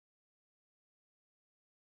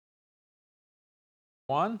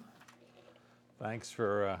One, thanks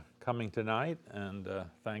for coming tonight, and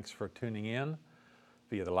thanks for tuning in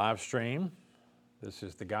via the live stream. This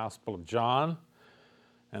is the Gospel of John,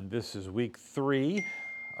 and this is week 3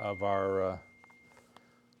 of our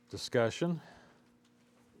discussion.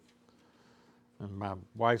 And my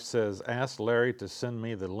wife says, ask Larry to send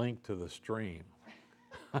me the link to the stream.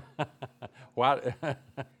 Why?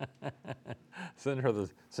 Send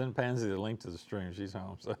Pansy the link to the stream. She's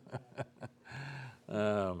home. So.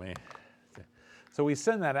 Oh, man. So we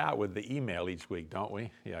send that out with the email each week, don't we?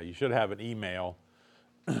 Yeah, you should have an email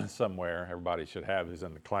somewhere. Everybody should have who's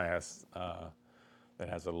in the class that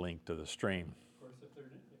has a link to the stream. Of course, if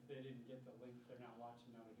they didn't get the link, they're not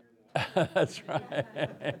watching now to hear that. That's right.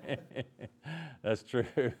 That's true.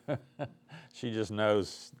 She just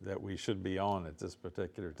knows that we should be on at this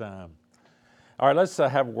particular time. All right, let's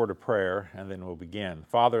have a word of prayer, and then we'll begin.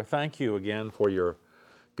 Father, thank you again for your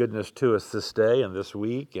goodness to us this day and this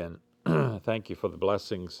week, and thank you for the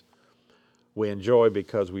blessings we enjoy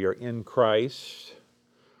because we are in Christ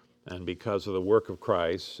and because of the work of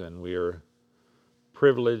Christ, and we are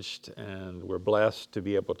privileged and we're blessed to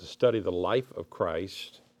be able to study the life of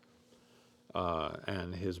Christ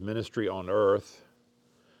and his ministry on earth.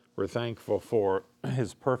 We're thankful for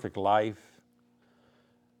his perfect life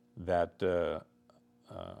that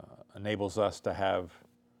enables us to have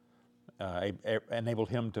enabled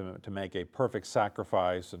him to make a perfect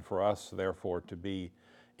sacrifice, and for us, therefore, to be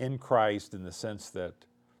in Christ in the sense that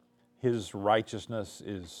his righteousness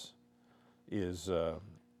is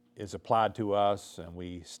applied to us, and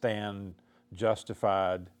we stand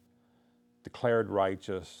justified, declared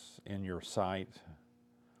righteous in your sight.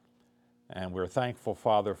 And we're thankful,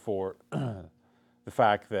 Father, for the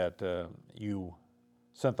fact that you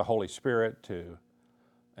sent the Holy Spirit to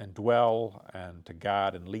indwell and to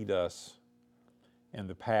guide and lead us in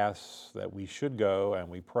the paths that we should go, and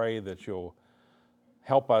we pray that you'll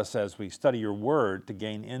help us as we study your word to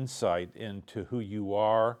gain insight into who you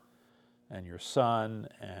are and your Son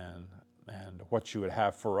and what you would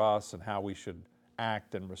have for us and how we should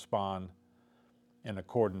act and respond in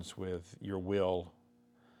accordance with your will.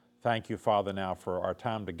 Thank you, Father, now for our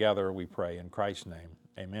time together, we pray in Christ's name.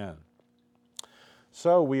 Amen.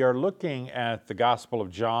 So we are looking at the Gospel of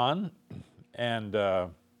John, and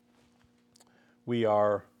we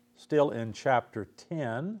are still in chapter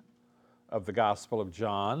 10 of the Gospel of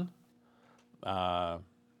John. The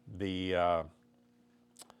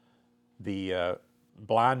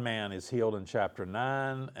blind man is healed in chapter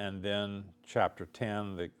 9, and then chapter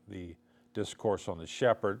 10, the discourse on the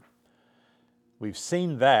shepherd. We've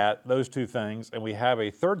seen those two things, and we have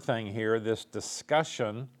a third thing here, this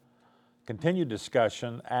discussion, continued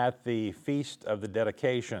discussion at the Feast of the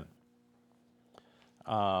Dedication.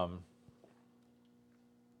 So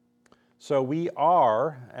we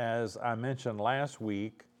are, as I mentioned last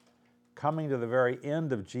week, coming to the very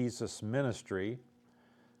end of Jesus' ministry.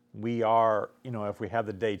 We are, if we have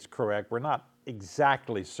the dates correct, we're not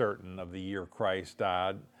exactly certain of the year Christ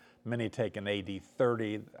died. Many take an AD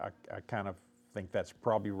 30. I kind of think that's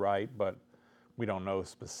probably right, but we don't know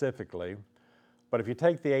specifically. But if you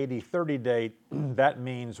take the AD 30 date, that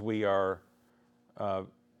means we are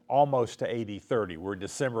almost to AD 30. We're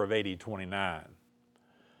December of AD 29.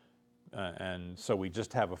 And so we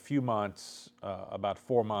just have a few months, about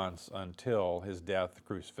 4 months until his death,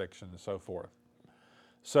 crucifixion, and so forth.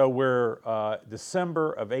 So we're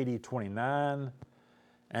December of AD 29,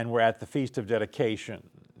 and we're at the Feast of Dedication.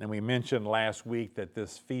 And we mentioned last week that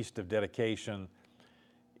this Feast of Dedication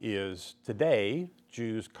is today,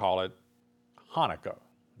 Jews call it Hanukkah.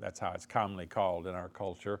 That's how it's commonly called in our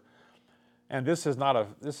culture. And this is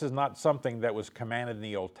not something that was commanded in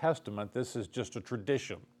the Old Testament. This is just a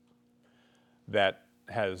tradition that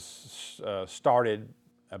has started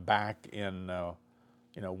back in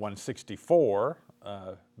 164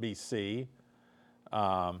 BC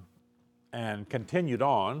and continued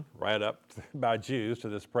on right up by Jews to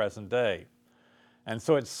this present day. And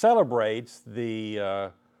so it celebrates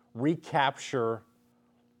the recapture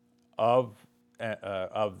of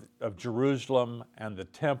Jerusalem and the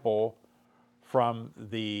temple from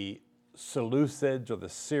the Seleucids or the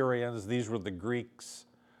Syrians. These were the Greeks,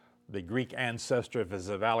 the Greek ancestors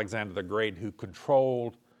of Alexander the Great, who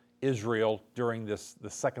controlled Israel during the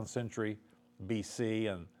 2nd century BC.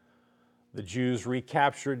 And the Jews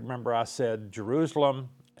recaptured, remember I said, Jerusalem,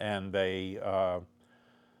 and they,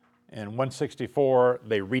 in 164,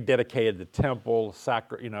 they rededicated the temple,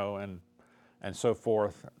 and so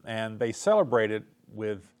forth. And they celebrated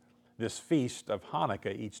with this feast of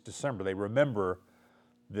Hanukkah each December. They remember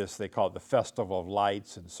this, they call it the Festival of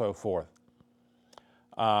Lights and so forth.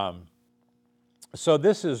 So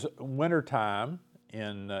this is wintertime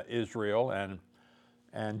in Israel,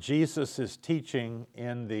 and Jesus is teaching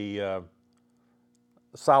in the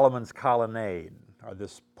Solomon's Colonnade, or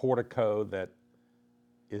this portico that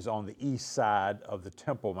is on the east side of the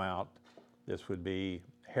Temple Mount. This would be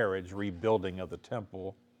Herod's rebuilding of the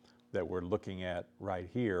temple that we're looking at right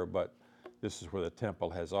here, but this is where the temple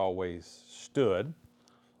has always stood.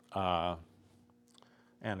 And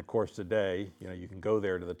of course today, you can go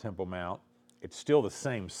there to the Temple Mount. It's still the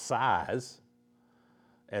same size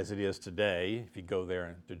as it is today if you go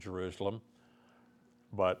there to Jerusalem.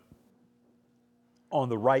 But on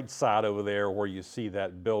the right side over there where you see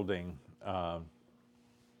that building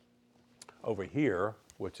over here,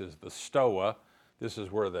 which is the Stoa, this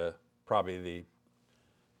is where probably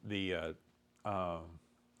the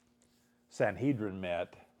Sanhedrin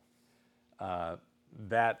met.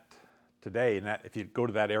 That today, and if you go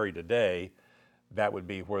to that area today, that would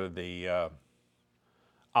be where the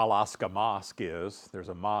Al-Aqsa Mosque is. There's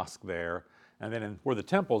a mosque there. And then where the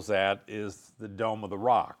temple's at is the Dome of the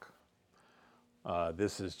Rock.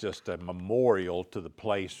 This is just a memorial to the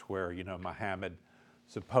place where, Muhammad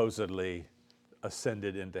supposedly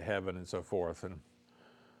ascended into heaven and so forth. And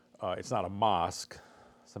it's not a mosque.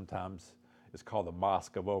 Sometimes it's called the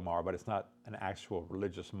Mosque of Omar, but it's not an actual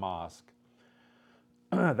religious mosque.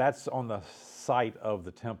 That's on the site of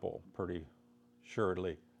the temple, pretty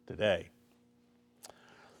surely today.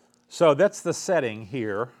 So that's the setting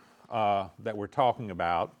here that we're talking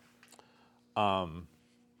about.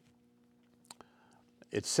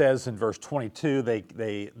 It says in verse 22,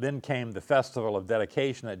 they then came the festival of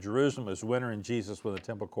dedication at Jerusalem. It was winter, and Jesus was in the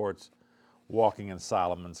temple courts walking in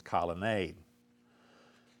Solomon's Colonnade.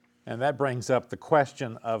 And that brings up the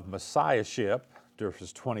question of messiahship,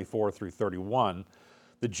 verses 24 through 31.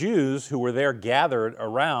 The Jews who were there gathered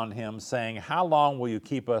around him, saying, "How long will you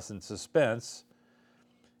keep us in suspense?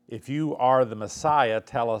 If you are the Messiah,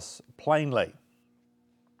 tell us plainly."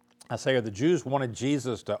 I say, the Jews wanted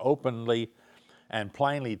Jesus to openly and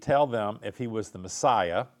plainly tell them if he was the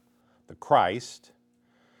Messiah, the Christ.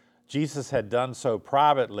 Jesus had done so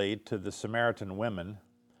privately to the Samaritan women,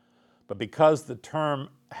 but because the term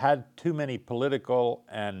had too many political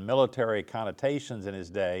and military connotations in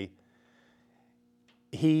his day,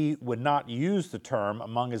 he would not use the term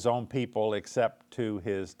among his own people except to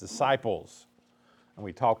his disciples. And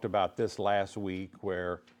we talked about this last week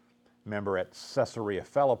where, remember at Caesarea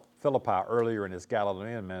Philippi earlier in his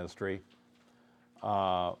Galilean ministry,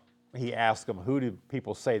 he asked them, "Who do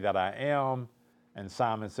people say that I am?" And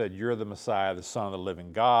Simon said, "You're the Messiah, the Son of the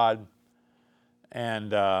living God."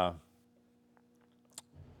 And I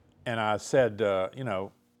said,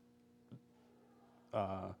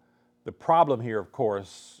 the problem here, of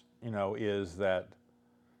course, is that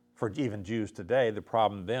for even Jews today, the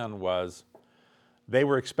problem then was they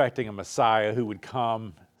were expecting a Messiah who would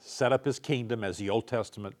come, set up his kingdom as the Old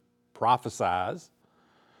Testament prophesies,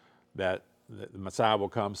 that the Messiah will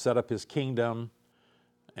come, set up his kingdom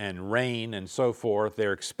and reign and so forth.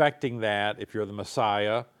 They're expecting that if you're the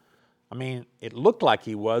Messiah. I mean, it looked like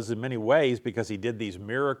he was in many ways because he did these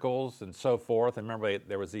miracles and so forth. And remember,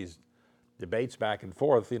 there was these debates back and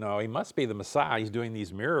forth, he must be the Messiah. He's doing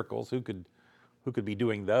these miracles. Who could be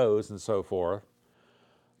doing those and so forth?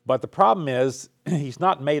 But the problem is he's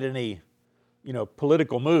not made any,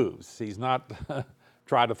 political moves. He's not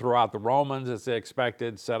tried to throw out the Romans as they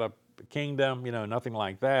expected, set up a kingdom, nothing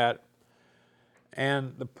like that.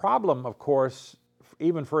 And the problem, of course,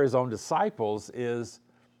 even for his own disciples, is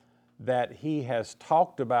that he has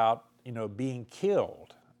talked about, being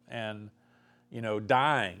killed and,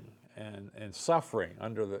 dying and suffering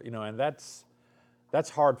under the, and that's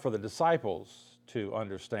hard for the disciples to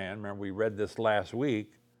understand. Remember, we read this last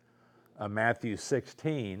week, Matthew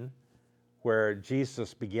 16, where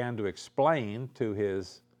Jesus began to explain to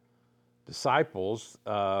his disciples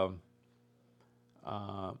that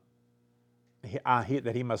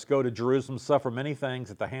he must go to Jerusalem, suffer many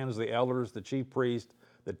things at the hands of the elders, the chief priests,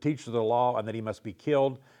 the teachers of the law, and that he must be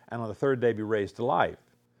killed, and on the third day be raised to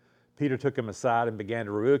life. Peter took him aside and began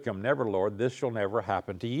to rebuke him. "Never, Lord, this shall never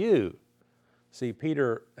happen to you." See,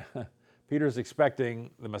 Peter's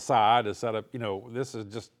expecting the Messiah to set up, this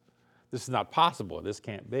is not possible. This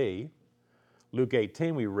can't be. Luke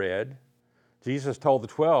 18 we read, Jesus took the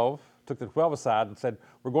 12 aside and said,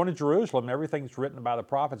 "We're going to Jerusalem. Everything's written by the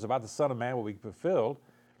prophets about the Son of Man will be fulfilled.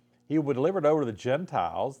 He will be delivered over to the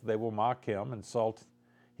Gentiles. They will mock him, insult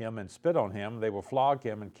him, and spit on him. They will flog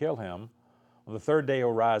him and kill him. On the third day he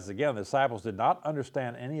will rise again." The disciples did not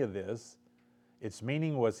understand any of this. Its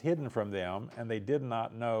meaning was hidden from them, and they did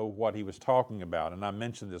not know what he was talking about. And I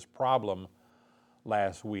mentioned this problem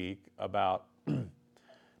last week about it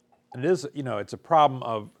is, it's a problem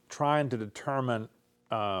of trying to determine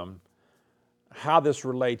how this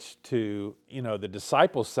relates to, the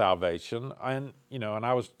disciples' salvation, and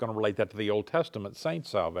I was going to relate that to the Old Testament saints'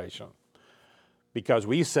 salvation, because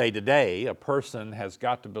we say today a person has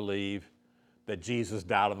got to believe that Jesus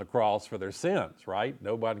died on the cross for their sins, right?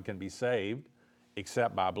 Nobody can be saved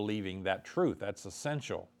except by believing that truth. That's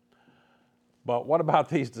essential. But what about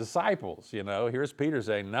these disciples? Here's Peter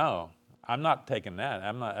saying, no, I'm not taking that.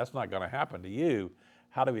 That's not going to happen to you.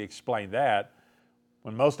 How do we explain that?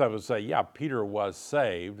 When most of us say, yeah, Peter was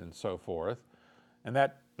saved and so forth. And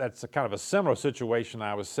that's a kind of a similar situation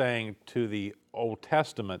I was saying to the Old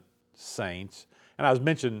Testament saints. And I was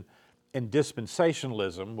mentioning in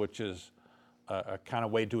dispensationalism, which is a kind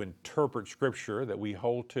of way to interpret Scripture that we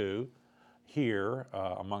hold to here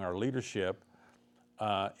among our leadership.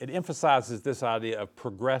 It emphasizes this idea of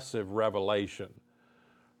progressive revelation,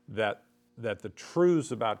 that the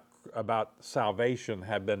truths about salvation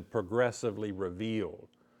have been progressively revealed.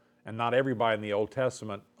 And not everybody in the Old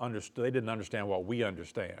Testament understood, they didn't understand what we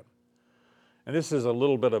understand. And this is a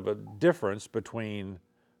little bit of a difference between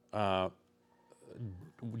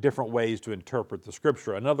different ways to interpret the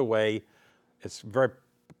Scripture. Another way, it's very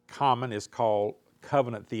common, is called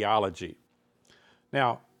covenant theology.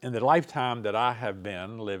 Now, in the lifetime that I have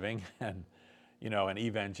been living in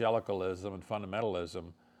evangelicalism and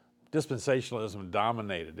fundamentalism, dispensationalism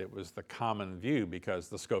dominated. It was the common view because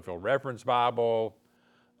the Scofield Reference Bible,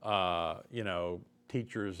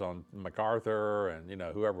 teachers on MacArthur and,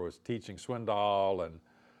 whoever was teaching Swindoll and,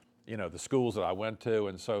 the schools that I went to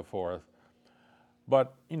and so forth.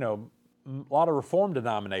 But, a lot of Reformed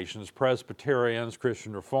denominations, Presbyterians,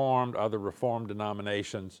 Christian Reformed, other Reformed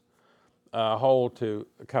denominations, hold to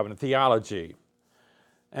covenant theology.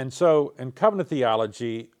 And so in covenant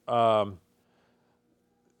theology, the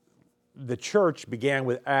church began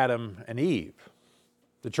with Adam and Eve.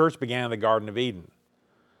 The church began in the Garden of Eden.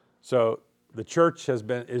 So the church has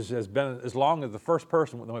been as long as when the first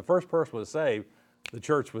person was saved, the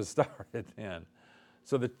church was started in.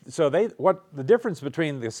 So the difference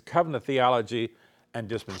between this covenant theology and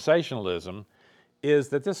dispensationalism is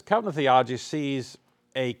that this covenant theology sees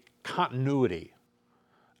a continuity,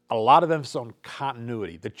 a lot of emphasis on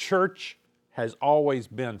continuity. The church has always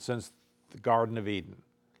been since the Garden of Eden.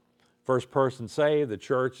 First person saved, the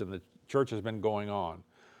church, and the church has been going on.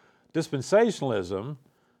 Dispensationalism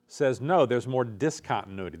says, no, there's more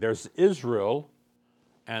discontinuity. There's Israel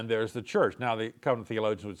and there's the church. Now, the covenant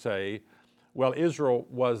theologians would say, well, Israel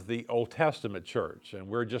was the Old Testament church, and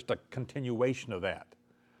we're just a continuation of that.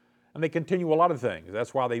 And they continue a lot of things.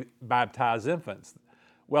 That's why they baptize infants.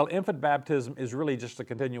 Well, infant baptism is really just a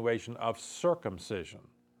continuation of circumcision.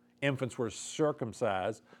 Infants were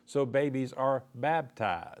circumcised, so babies are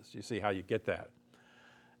baptized. You see how you get that.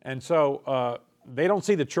 And so they don't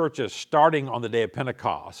see the church as starting on the day of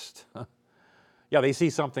Pentecost. Yeah, they see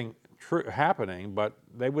something happening, but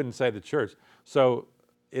they wouldn't say the church. So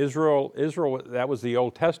Israel, that was the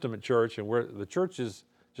Old Testament church, and the church is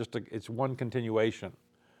it's one continuation.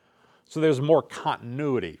 So there's more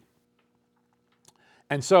continuity.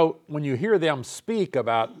 And so when you hear them speak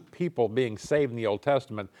about people being saved in the Old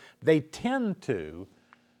Testament, they tend to,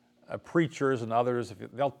 preachers and others,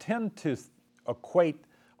 they'll tend to equate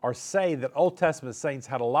or say that Old Testament saints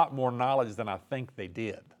had a lot more knowledge than I think they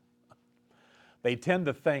did. They tend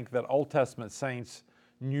to think that Old Testament saints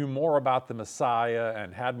knew more about the Messiah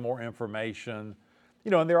and had more information.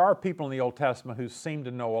 And there are people in the Old Testament who seem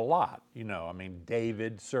to know a lot.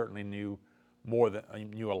 David certainly knew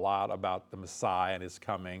a lot about the Messiah and his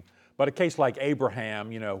coming. But a case like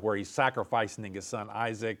Abraham, where he's sacrificing his son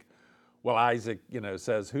Isaac, well, Isaac,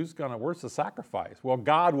 says, where's the sacrifice? Well,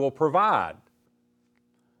 God will provide.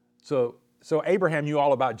 So Abraham knew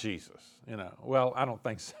all about Jesus, Well, I don't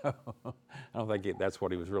think so. I don't think that's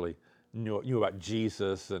what he was really knew about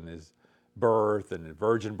Jesus and his birth and the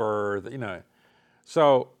virgin birth,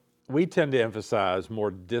 So we tend to emphasize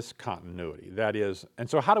more discontinuity. That is, and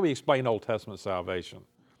so how do we explain Old Testament salvation?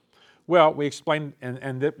 Well, we explain,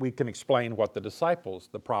 and that we can explain what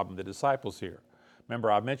the problem the disciples here.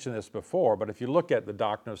 Remember, I mentioned this before, but if you look at the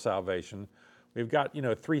doctrine of salvation, we've got,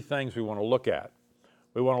 three things we want to look at.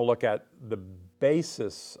 We want to look at the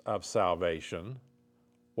basis of salvation.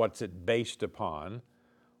 What's it based upon?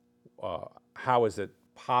 How is it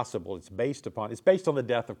possible? It's based on the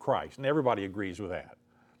death of Christ, and everybody agrees with that.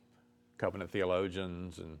 Covenant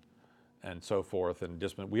theologians and so forth, and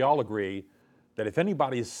we all agree that if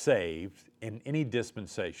anybody is saved in any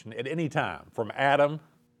dispensation at any time, from Adam,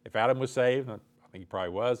 if Adam was saved, I think he probably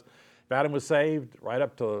was, If Adam was saved, right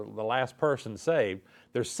up to the last person saved,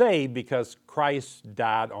 they're saved because Christ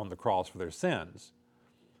died on the cross for their sins.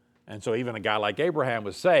 And so even a guy like Abraham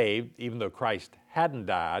was saved, even though Christ hadn't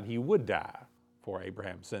died, he would die for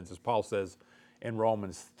Abraham's sins. As Paul says in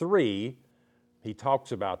Romans 3, he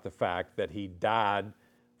talks about the fact that he died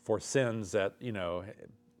for sins that,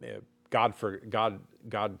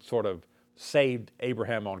 God sort of saved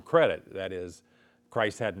Abraham on credit. That is,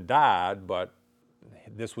 Christ hadn't died, but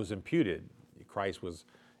this was imputed. Christ was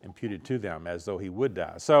imputed to them as though he would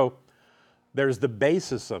die. So there's the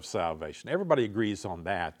basis of salvation. Everybody agrees on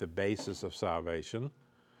that, the basis of salvation.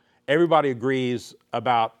 Everybody agrees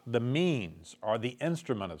about the means or the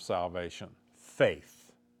instrument of salvation,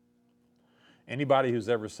 faith. Anybody who's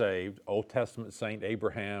ever saved, Old Testament saint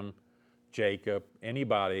Abraham, Jacob,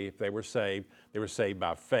 anybody, if they were saved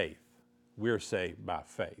by faith. We're saved by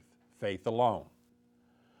faith, faith alone.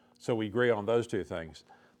 So we agree on those two things.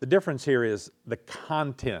 The difference here is the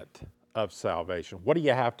content of salvation. What do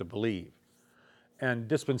you have to believe? And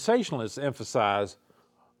dispensationalists emphasize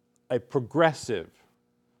a progressive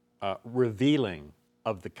revealing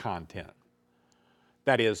of the content.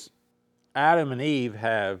 That is, Adam and Eve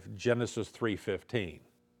have Genesis 3:15.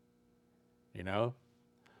 The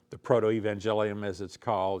proto-evangelium, as it's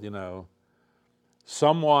called,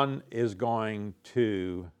 someone is going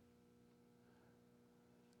to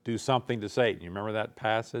do something to Satan. You remember that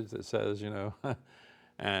passage that says,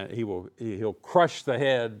 and he'll crush the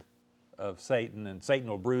head of Satan, and Satan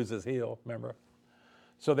will bruise his heel, remember?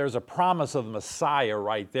 So there's a promise of the Messiah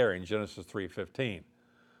right there in Genesis 3:15.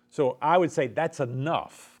 So I would say that's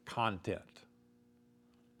enough content.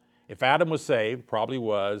 If Adam was saved, probably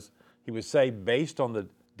was, he was saved based on the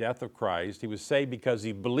death of Christ. He was saved because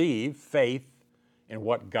he believed, faith in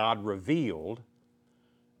what God revealed,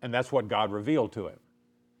 and that's what God revealed to him.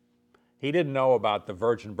 He didn't know about the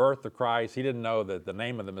virgin birth of Christ. He didn't know that the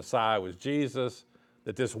name of the Messiah was Jesus,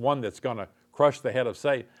 that this one that's going to crush the head of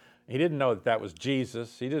Satan. He didn't know that that was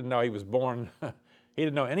Jesus. He didn't know he was born. He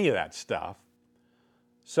didn't know any of that stuff.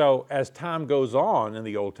 So as time goes on in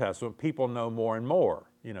the Old Testament, people know more and more.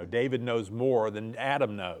 David knows more than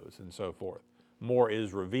Adam knows, and so forth. More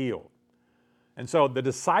is revealed. And so the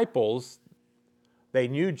disciples, they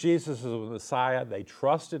knew Jesus as the Messiah. They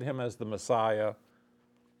trusted him as the Messiah.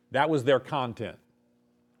 That was their content.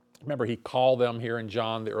 Remember, he called them here in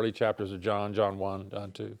John, the early chapters of John 1,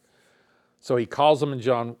 John 2. So he calls them in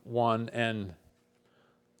John 1, and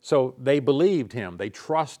so they believed him. They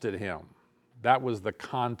trusted him. That was the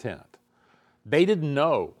content. They didn't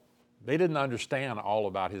know. They didn't understand all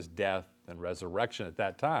about his death and resurrection at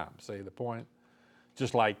that time. See the point?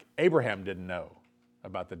 Just like Abraham didn't know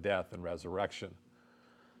about the death and resurrection.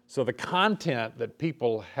 So the content that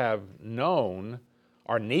people have known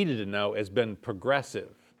or needed to know has been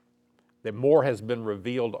progressive. That more has been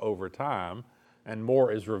revealed over time, and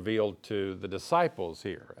more is revealed to the disciples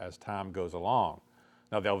here as time goes along.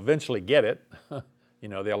 Now they'll eventually get it.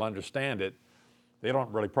 They'll understand it. They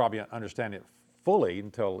don't really probably understand it fully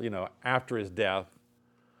until, after his death,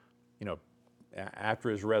 after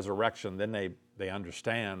his resurrection, then they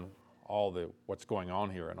understand all what's going on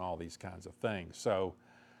here and all these kinds of things. So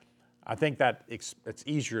I think that it's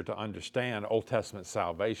easier to understand Old Testament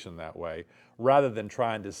salvation that way, rather than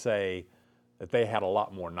trying to say that they had a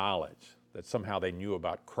lot more knowledge, that somehow they knew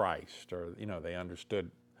about Christ, or they understood.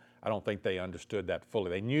 I don't think they understood that fully.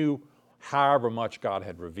 They knew however much God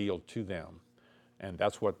had revealed to them, and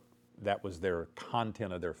that was their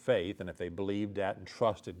content of their faith. And if they believed that and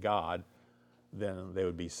trusted God, then they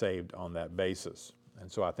would be saved on that basis.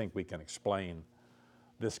 And so I think we can explain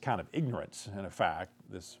this kind of ignorance,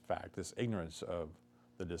 this ignorance of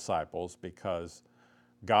the disciples, because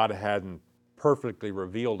God hadn't perfectly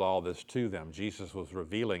revealed all this to them. Jesus was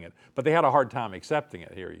revealing it, but they had a hard time accepting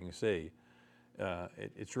it here. You can see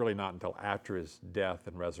it's really not until after his death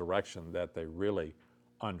and resurrection that they really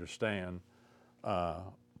understand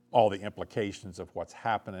all the implications of what's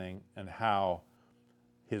happening and how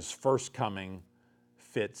his first coming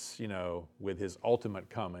fits, with his ultimate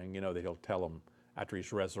coming, that he'll tell them after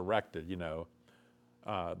he's resurrected,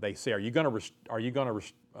 they say, are you going to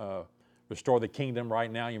restore the kingdom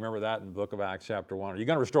right now? You remember that in the book of Acts chapter 1. Are you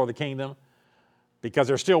going to restore the kingdom? Because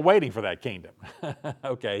they're still waiting for that kingdom.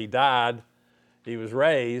 Okay, he died. He was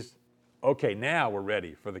raised. Okay, now we're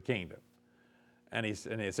ready for the kingdom. And he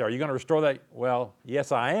said, are you going to restore that? Well,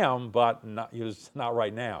 yes, I am, but not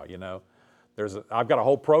right now, I've got a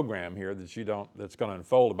whole program here that's going to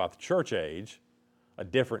unfold about the church age, a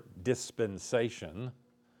different dispensation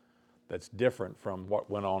that's different from what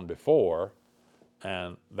went on before,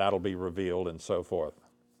 and that'll be revealed and so forth.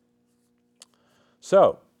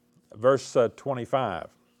 So, verse 25.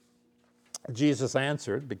 Jesus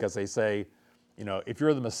answered, because they say, if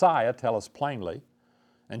you're the Messiah, tell us plainly.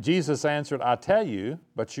 And Jesus answered, I tell you,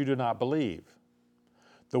 but you do not believe.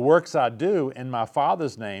 The works I do in my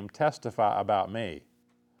Father's name testify about me.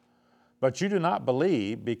 But you do not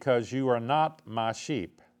believe because you are not my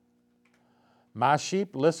sheep. My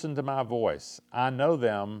sheep listen to my voice. I know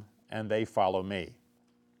them and they follow me.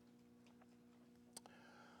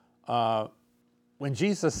 When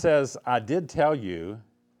Jesus says, I did tell you,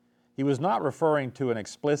 he was not referring to an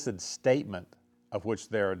explicit statement of which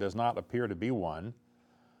there does not appear to be one,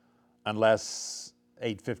 unless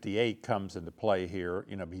 8:58 comes into play here.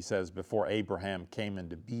 He says, before Abraham came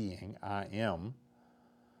into being, I am.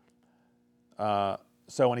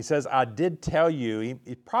 So when he says, I did tell you,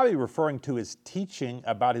 he's probably referring to his teaching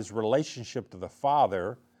about his relationship to the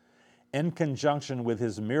Father in conjunction with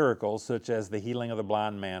his miracles, such as the healing of the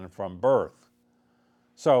blind man from birth.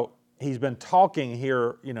 So he's been talking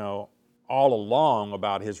here, all along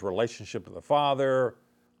about his relationship to the Father.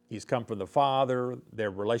 He's come from the Father,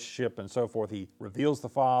 their relationship and so forth. He reveals the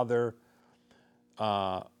Father.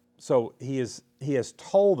 So he has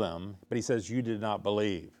told them, but he says, you did not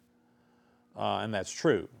believe. And that's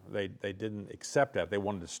true. They didn't accept that. They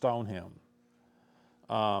wanted to stone him.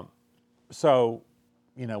 So,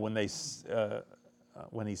 when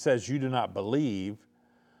he says, you do not believe,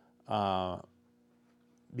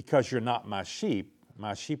 because you're not my sheep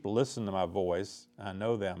listen to my voice, I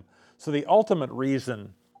know them. So the ultimate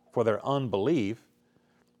reason for their unbelief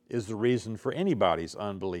is the reason for anybody's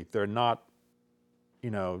unbelief. They're not,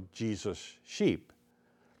 Jesus' sheep.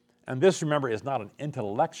 And this, remember, is not an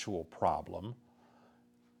intellectual problem.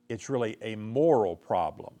 It's really a moral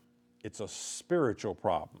problem. It's a spiritual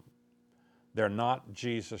problem. They're not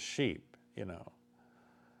Jesus' sheep,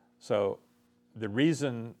 So the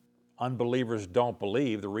reason unbelievers don't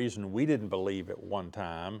believe, the reason we didn't believe at one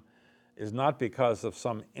time, is not because of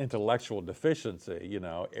some intellectual deficiency,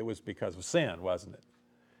 it was because of sin, wasn't it?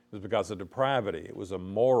 It was because of depravity. It was a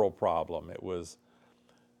moral problem. It was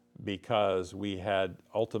because we had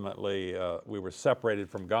ultimately, we were separated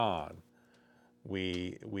from God.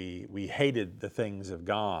 We hated the things of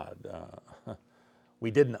God. We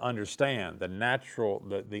didn't understand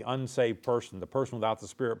the unsaved person, the person without the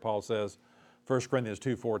Spirit, Paul says, 1 Corinthians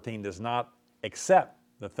 2:14, does not accept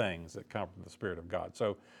the things that come from the Spirit of God.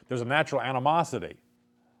 So there's a natural animosity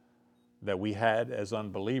that we had as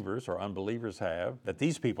unbelievers, or unbelievers have, that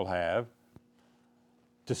these people have,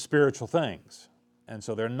 to spiritual things. And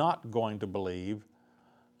so they're not going to believe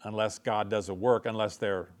unless God does a work, unless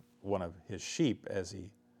they're one of his sheep, as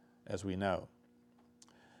we know.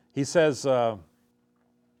 He says,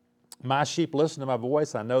 my sheep listen to my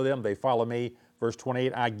voice, I know them, they follow me. Verse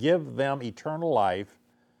 28, I give them eternal life,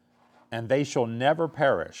 and they shall never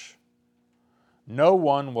perish. No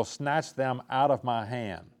one will snatch them out of my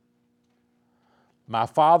hand. My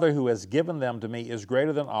Father who has given them to me is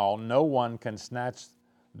greater than all. No one can snatch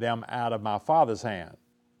them out of my Father's hand.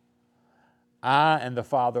 I and the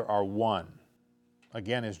Father are one.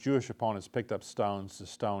 Again, his Jewish opponents picked up stones to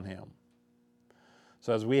stone him.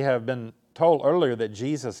 So as we have been told earlier that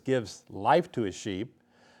Jesus gives life to his sheep,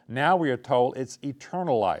 now we are told it's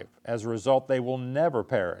eternal life. As a result, they will never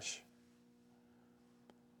perish.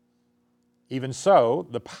 Even so,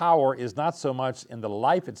 the power is not so much in the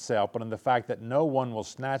life itself, but in the fact that no one will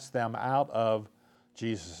snatch them out of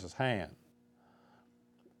Jesus' hand.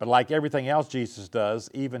 But like everything else Jesus does,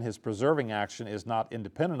 even his preserving action is not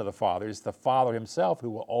independent of the Father. It's the Father himself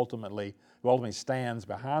who ultimately stands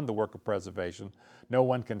behind the work of preservation. No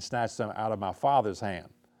one can snatch them out of my Father's hand.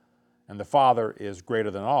 And the Father is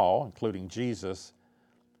greater than all, including Jesus,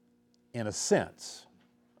 in a sense.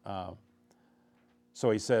 So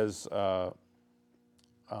he says,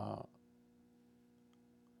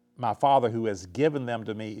 my Father who has given them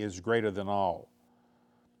to me is greater than all.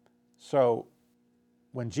 So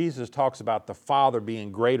when Jesus talks about the Father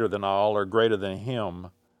being greater than all or greater than him,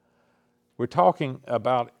 we're talking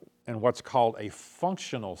about in what's called a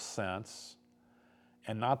functional sense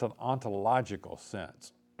and not an ontological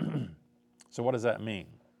sense. So what does that mean?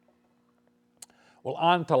 Well,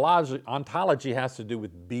 ontology has to do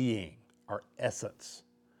with being or essence.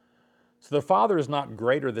 So the Father is not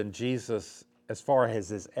greater than Jesus as far as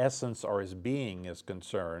his essence or his being is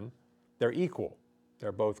concerned. They're equal.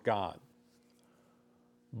 They're both God.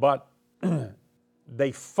 But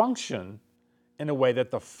they function in a way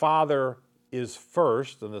that the Father is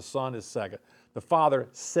first and the Son is second. The Father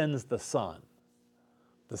sends the Son.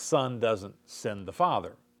 The Son doesn't send the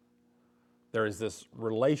Father. There is this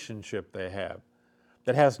relationship they have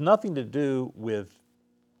that has nothing to do with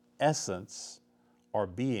essence or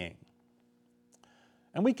being.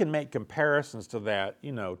 And we can make comparisons to that,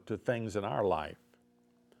 to things in our life.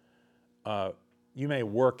 You may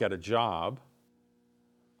work at a job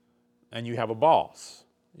and you have a boss,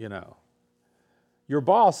 Your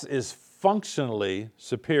boss is functionally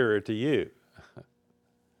superior to you.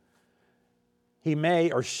 He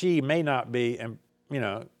may or she may not be,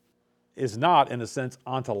 is not, in a sense,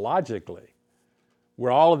 ontologically.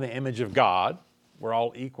 We're all in the image of God. We're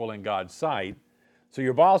all equal in God's sight. So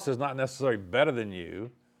your boss is not necessarily better than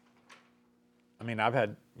you. I mean,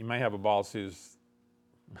 you may have a boss who's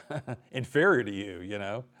inferior to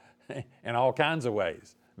you, in all kinds of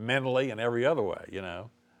ways, mentally and every other way,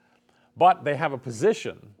 But they have a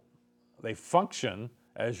position. They function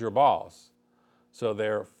as your boss. So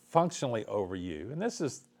they're functionally over you. And this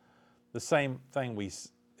is the same thing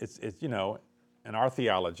it's in our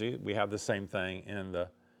theology, we have the same thing in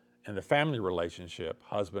the family relationship,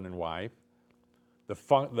 husband and wife. The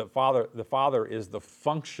father is the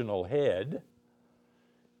functional head.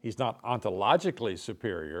 He's not ontologically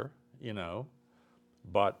superior,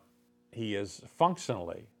 but he is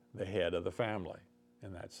functionally the head of the family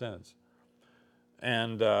in that sense.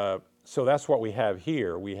 And so that's what we have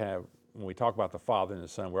here. When we talk about the Father and the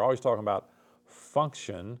Son, we're always talking about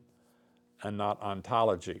function and not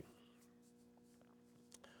ontology.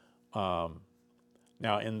 Now,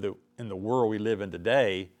 in the world we live in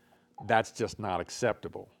today, that's just not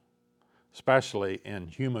acceptable, especially in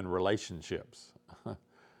human relationships,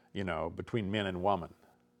 between men and women.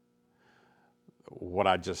 What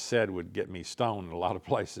I just said would get me stoned in a lot of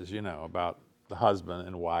places, about the husband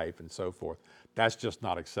and wife and so forth. That's just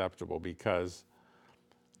not acceptable, because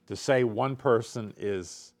to say one person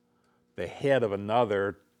is the head of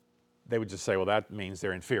another, they would just say, well, that means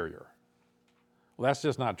they're inferior. Well, that's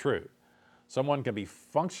just not true. Someone can be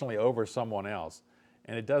functionally over someone else,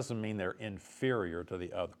 and it doesn't mean they're inferior to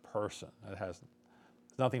the other person. It has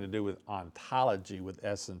nothing to do with ontology, with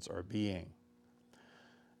essence or being.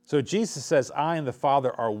 So Jesus says, I and the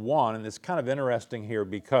Father are one, and it's kind of interesting here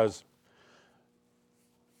because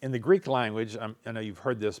in the Greek language, I know you've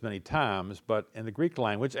heard this many times, but in the Greek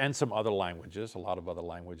language and some other languages, a lot of other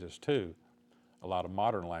languages too, a lot of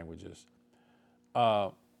modern languages,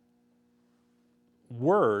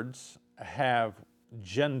 words have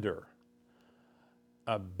gender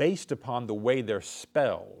based upon the way they're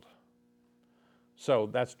spelled. So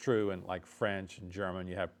that's true in like French and German.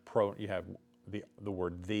 You have the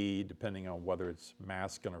word "the," depending on whether it's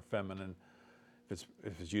masculine or feminine,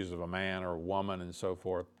 if it's used of a man or a woman and so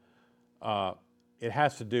forth. It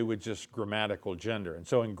has to do with just grammatical gender. And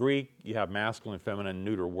so in Greek, you have masculine, feminine,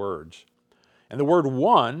 neuter words. And the word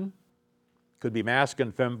one could be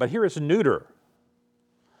masculine, feminine, but here it's neuter.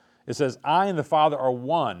 It says, I and the Father are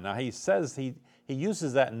one. Now he says, he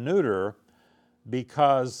uses that neuter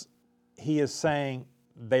because he is saying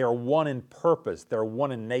they are one in purpose, they're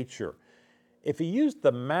one in nature. If he used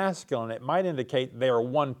the masculine, it might indicate they are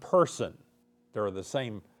one person. They're the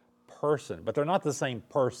same person, but they're not the same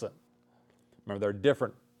person. Remember, they're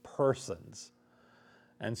different persons.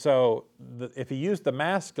 And so if he used the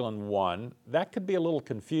masculine one, that could be a little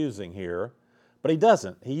confusing here, but he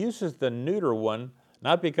doesn't. He uses the neuter one,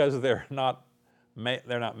 not because they're not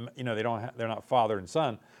father and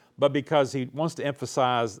son, but because he wants to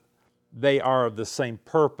emphasize they are of the same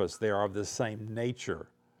purpose, they are of the same nature.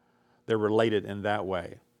 They're related in that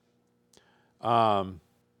way. And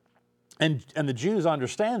the Jews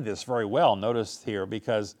understand this very well, notice here,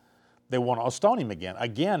 because they want to stone him again.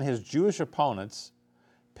 Again, his Jewish opponents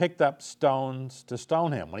picked up stones to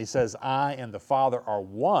stone him. When he says, I and the Father are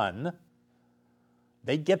one,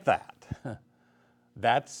 they get that.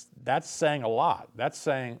 That's saying a lot. That's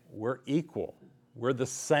saying we're equal. We're the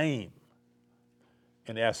same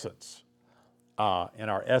in essence, in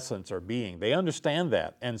our essence or being. They understand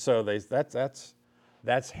that. And so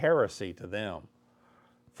that's heresy to them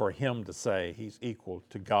for him to say he's equal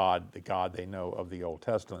to God, the God they know of the Old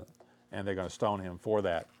Testament. And they're going to stone him for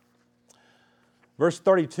that. Verse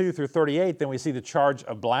 32 through 38, then we see the charge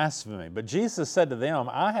of blasphemy. But Jesus said to them,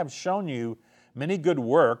 I have shown you many good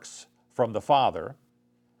works from the Father.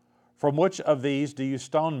 From which of these do you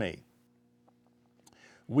stone me?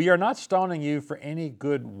 We are not stoning you for any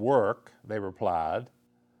good work, they replied,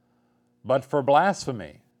 but for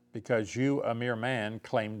blasphemy, because you, a mere man,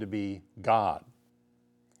 claim to be God.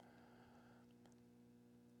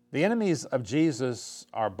 The enemies of Jesus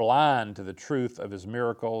are blind to the truth of his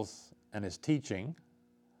miracles and his teaching.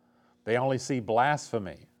 They only see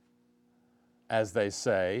blasphemy, as they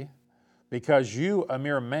say, because you, a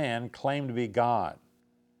mere man, claim to be God.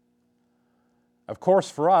 Of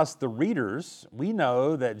course, for us, the readers, we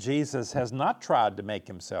know that Jesus has not tried to make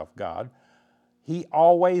himself God. He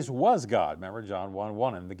always was God. Remember John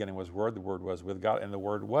 1:1, in the beginning was the Word was with God, and the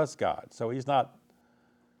Word was God. So he's not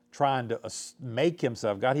trying to make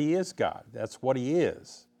himself God. He is God. That's what he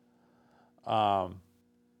is.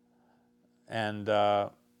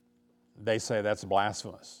 They say that's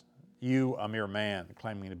blasphemous. You, a mere man,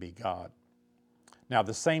 claiming to be God. Now,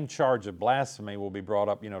 the same charge of blasphemy will be brought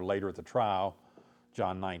up, later at the trial.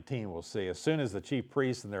 John 19, we'll see. As soon as the chief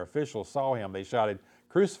priests and their officials saw him, they shouted,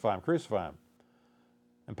 "Crucify him, crucify him."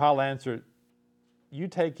 And Pilate answered, "You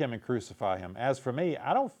take him and crucify him. As for me,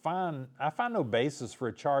 I find no basis for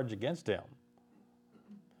a charge against him."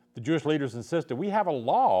 The Jewish leaders insisted, "We have a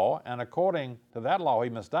law, and according to that law, he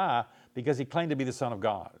must die because he claimed to be the Son of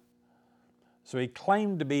God." So he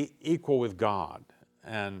claimed to be equal with God.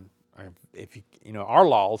 And if our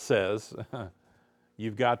law says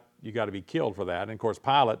you've got to be killed for that. And of course,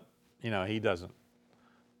 Pilate, it doesn't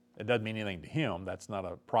mean anything to him. That's not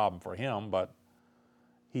a problem for him, but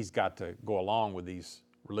he's got to go along with these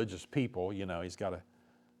religious people. He's got to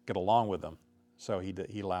get along with them. So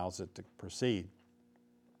he allows it to proceed.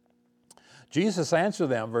 Jesus answered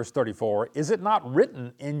them, verse 34, "Is it not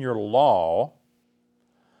written in your law,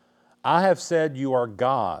 I have said you are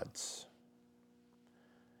gods?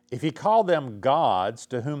 If he called them gods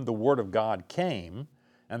to whom the word of God came,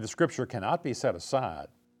 and the scripture cannot be set aside,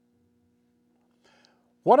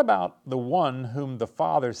 what about the one whom the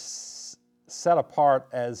Father set apart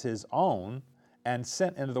as his own and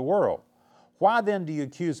sent into the world? Why then do you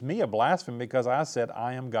accuse me of blasphemy because I said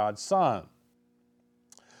I am God's Son?"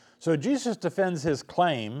 So Jesus defends his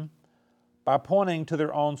claim by pointing to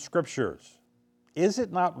their own scriptures. Is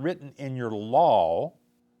it not written in your law?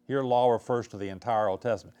 Here, law refers to the entire Old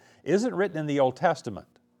Testament. Is it written in the Old Testament?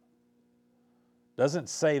 Doesn't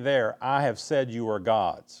say there, "I have said you are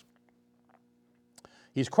gods."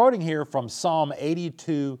 He's quoting here from Psalm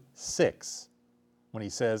 82:6 when he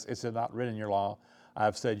says, "Is it not written in your law, I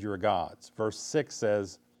have said you are gods?" Verse 6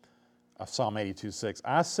 says of Psalm 82:6,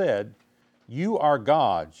 "I said, you are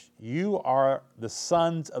gods, you are the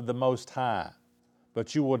sons of the Most High,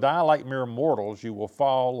 but you will die like mere mortals, you will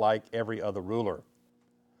fall like every other ruler."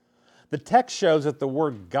 The text shows that the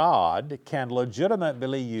word God can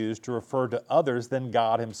legitimately be used to refer to others than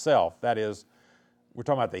God himself. That is, we're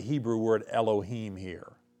talking about the Hebrew word Elohim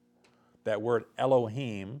here. That word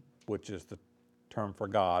Elohim, which is the term for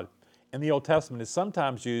God, in the Old Testament is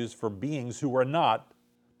sometimes used for beings who are not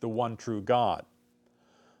the one true God.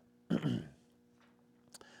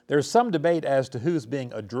 There's some debate as to who's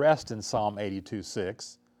being addressed in Psalm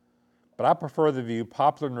 82:6, but I prefer the view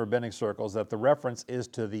popular in rabbinic circles that the reference is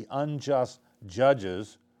to the unjust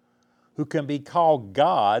judges who can be called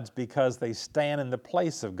gods because they stand in the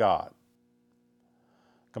place of God.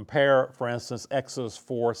 Compare, for instance, Exodus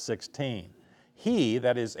 4:16. "He,"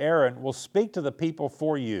 that is Aaron, "will speak to the people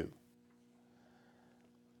for you,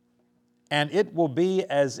 and it will be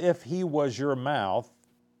as if he was your mouth,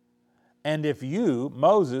 and if you,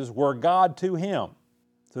 Moses, were God to him."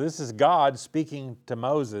 So this is God speaking to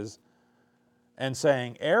Moses and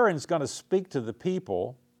saying, Aaron's going to speak to the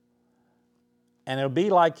people, and it'll be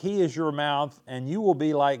like he is your mouth, and you will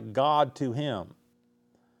be like God to him.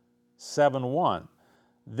 7:1.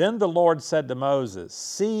 "Then the Lord said to Moses,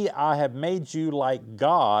 See, I have made you like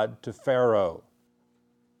God to Pharaoh."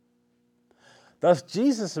 Thus,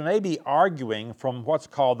 Jesus may be arguing from what's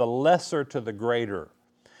called the lesser to the greater.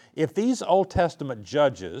 If these Old Testament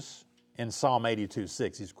judges in Psalm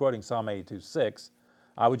 82:6, he's quoting Psalm 82:6,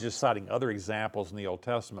 I was just citing other examples in the Old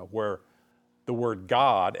Testament where the word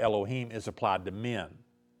God, Elohim, is applied to men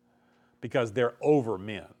because they're over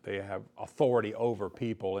men. They have authority over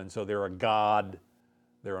people, and so they're a God,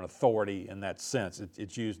 they're an authority in that sense.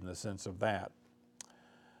 It's used in the sense of that.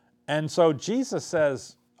 And so Jesus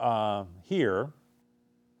says here,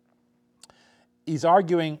 he's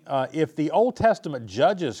arguing if the Old Testament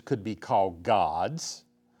judges could be called gods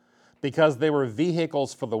because they were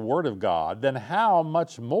vehicles for the Word of God, then how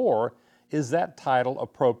much more is that title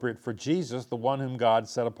appropriate for Jesus, the one whom God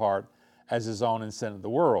set apart as his own and sent into the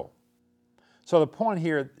world? So the point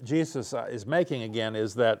here Jesus is making again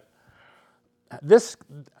is that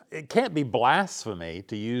it can't be blasphemy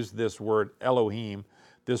to use this word Elohim,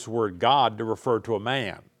 this word God, to refer to a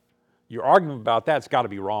man. Your argument about that's got to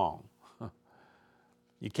be wrong.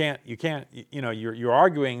 You're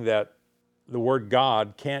arguing that the word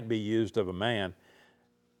God can't be used of a man.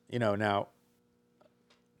 Now,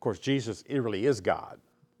 of course, Jesus, it really is God.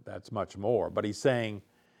 That's much more. But he's saying,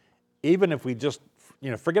 even if we just,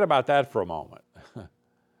 forget about that for a moment.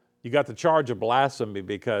 You got the charge of blasphemy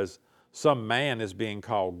because some man is being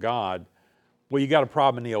called God. Well, you got a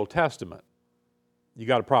problem in the Old Testament. you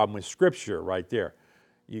got a problem with Scripture right there.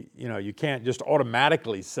 You can't just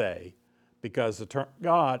automatically say, because the term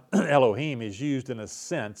God, Elohim, is used in a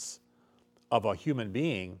sense of a human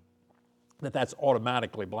being, that's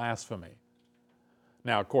automatically blasphemy.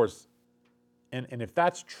 Now, of course, and if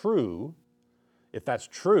that's true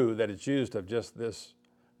that it's used of just this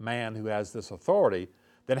man who has this authority,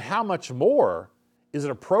 then how much more is it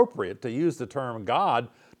appropriate to use the term God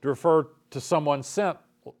to refer to someone sent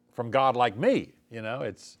from God like me?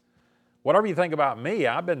 It's whatever you think about me,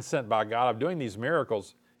 I've been sent by God, I'm doing these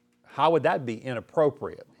miracles. How would that be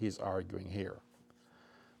inappropriate? He's arguing here.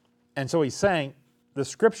 And so he's saying the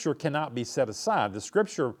Scripture cannot be set aside. The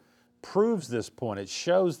Scripture proves this point, it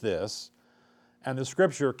shows this, and the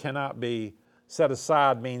Scripture cannot be set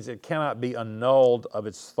aside means it cannot be annulled of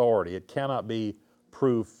its authority. It cannot be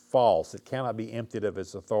proved false. It cannot be emptied of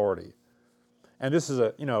its authority. And this is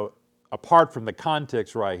apart from the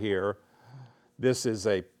context right here, this is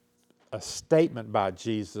a statement by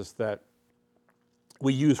Jesus that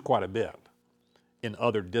we use quite a bit in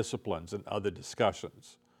other disciplines and other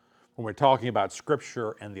discussions. When we're talking about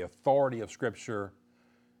Scripture and the authority of Scripture,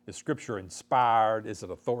 is Scripture inspired? Is it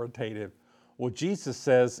authoritative? Well, Jesus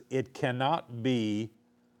says it cannot be,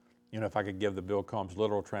 if I could give the Bill Combs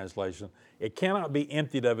literal translation, it cannot be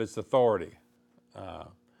emptied of its authority.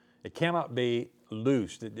 It cannot be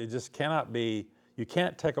loosed. It just cannot be, you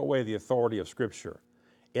can't take away the authority of Scripture.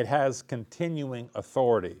 It has continuing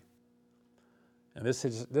authority. And this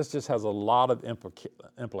just has a lot of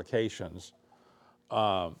implications.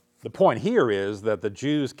 The point here is that the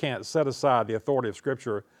Jews can't set aside the authority of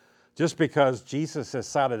Scripture just because Jesus has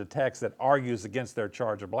cited a text that argues against their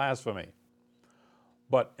charge of blasphemy.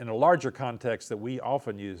 But in a larger context that we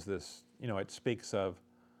often use this, it speaks of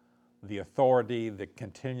the authority, the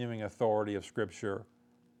continuing authority of Scripture.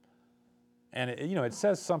 And it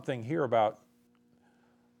says something here about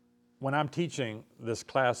when I'm teaching this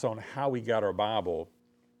class on how we got our Bible,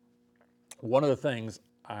 one of the things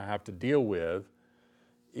I have to deal with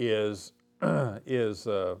is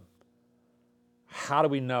how do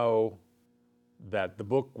we know that the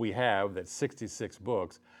book we have, that's 66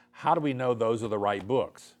 books, how do we know those are the right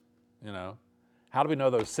books? How do we know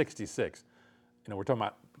those 66? We're talking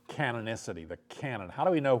about canonicity, the canon. How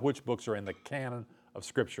do we know which books are in the canon of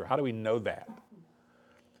Scripture? How do we know that?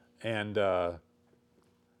 And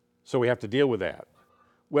so we have to deal with that.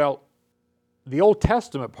 Well, the Old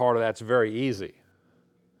Testament part of that's very easy.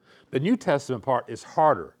 The New Testament part is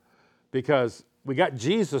harder because we got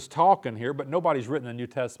Jesus talking here, but nobody's written a New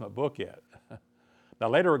Testament book yet. Now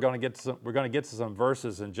later we're going to get to some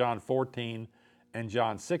verses in John 14 and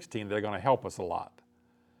John 16 that are going to help us a lot,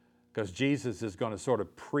 because Jesus is going to sort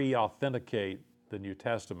of pre-authenticate the New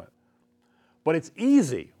Testament. But it's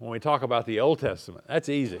easy when we talk about the Old Testament. That's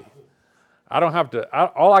easy. I don't have to.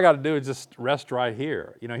 All I got to do is just rest right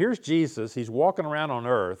here. Here's Jesus. He's walking around on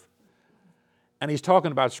earth, and he's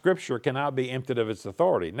talking about Scripture cannot be emptied of its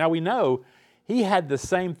authority. Now we know he had the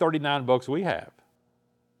same 39 books we have.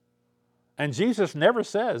 And Jesus never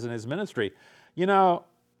says in his ministry, I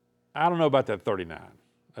don't know about that 39.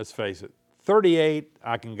 Let's face it. 38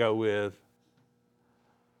 I can go with,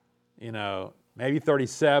 maybe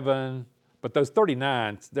 37. But those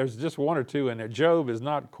 39, there's just one or two in there. Job is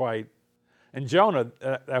not quite. And Jonah,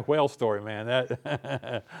 that whale story, man,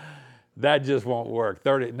 that just won't work.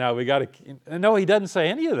 30. No, no, he doesn't say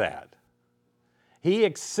any of that. He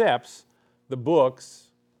accepts the books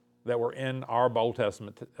that were in our Old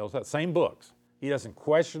Testament, same books. He doesn't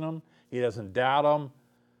question them. He doesn't doubt them.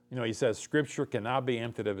 He says Scripture cannot be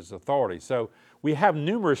emptied of its authority. So we have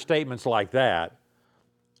numerous statements like that,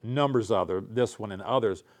 numbers of this one and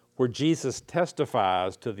others, where Jesus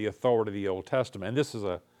testifies to the authority of the Old Testament. And this is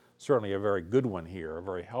certainly a very good one here, a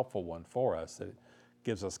very helpful one for us. That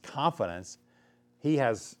gives us confidence. He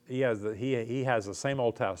has the same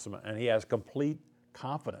Old Testament, and he has complete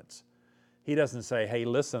confidence. He doesn't say, "Hey,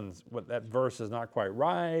 listen, what that verse is not quite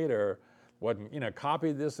right," or "Wasn't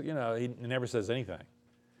copy this." He never says anything.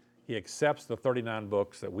 He accepts the 39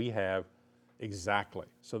 books that we have exactly.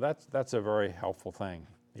 So that's a very helpful thing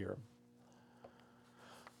here.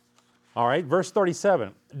 All right, verse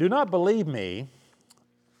 37. Do not believe me.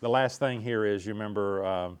 The last thing here is, you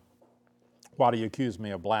remember, why do you accuse me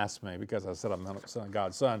of blasphemy? Because I said I'm not son of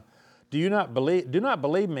God's son. Do not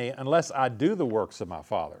believe me unless I do the works of my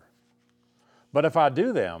Father. But if I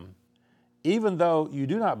do them, even though you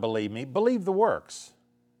do not believe me, believe the works,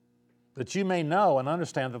 that you may know and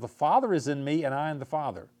understand that the Father is in me and I in the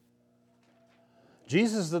Father.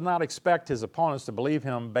 Jesus did not expect his opponents to believe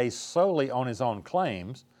him based solely on his own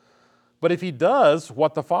claims, But if he does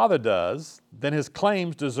what the Father does, then his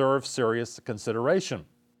claims deserve serious consideration.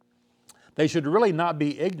 They should really not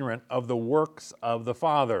be ignorant of the works of the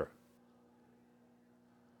Father.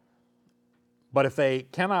 But if they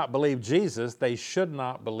cannot believe Jesus, they should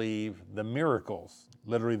not believe the miracles,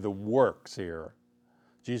 literally the works here.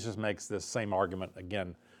 Jesus makes this same argument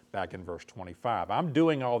again back in verse 25. I'm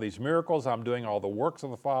doing all these miracles, I'm doing all the works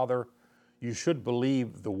of the Father. You should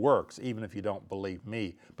believe the works, even if you don't believe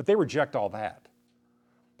me. But they reject all that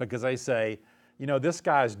because they say, this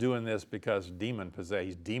guy's doing this because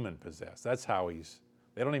he's demon possessed. That's how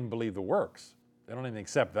they don't even believe the works. They don't even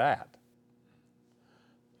accept that.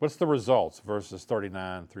 What's the results? Verses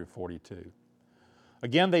 39 through 42.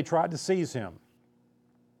 Again, they tried to seize him,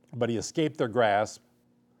 but he escaped their grasp.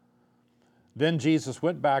 Then Jesus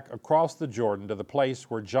went back across the Jordan to the place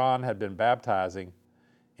where John had been baptizing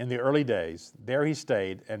in the early days. There he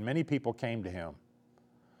stayed, and many people came to him.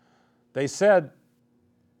 They said,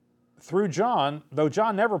 through John, though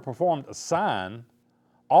John never performed a sign,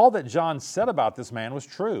 all that John said about this man was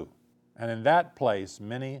true. And in that place,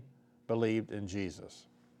 many believed in Jesus.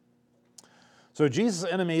 So Jesus'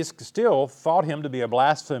 enemies still thought him to be a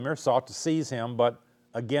blasphemer, sought to seize him, but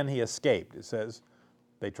again he escaped. It says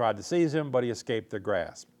they tried to seize him, but he escaped their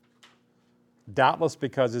grasp. Doubtless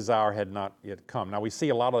because his hour had not yet come. Now we see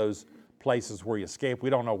a lot of those places where he escaped. We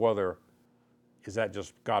don't know whether, is that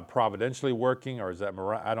just God providentially working, or is that,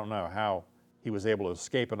 I don't know how he was able to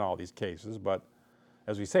escape in all these cases, but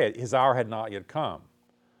as we say, his hour had not yet come.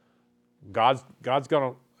 God's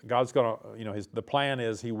gonna, the plan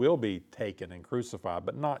is he will be taken and crucified,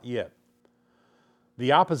 but not yet.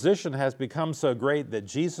 The opposition has become so great that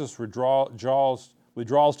Jesus withdraws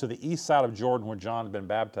to the east side of Jordan where John had been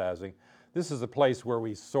baptizing. This is a place where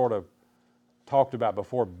we sort of talked about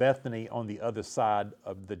before, Bethany on the other side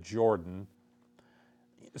of the Jordan.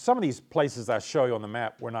 Some of these places I show you on the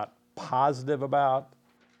map we're not positive about,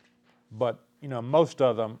 but most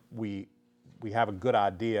of them we have a good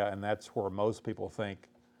idea, and that's where most people think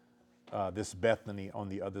this Bethany on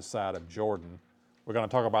the other side of Jordan. We're going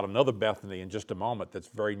to talk about another Bethany in just a moment that's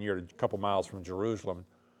very near, a couple miles from Jerusalem,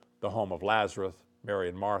 the home of Lazarus, Mary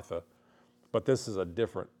and Martha. But this is a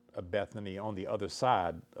Bethany on the other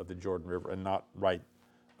side of the Jordan River and not right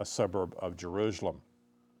a suburb of Jerusalem.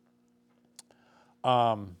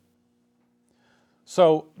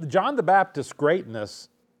 So John the Baptist's greatness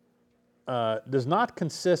does not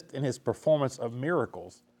consist in his performance of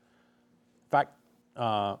miracles. In fact,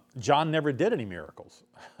 John never did any miracles.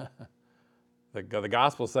 The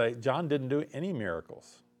Gospels say John didn't do any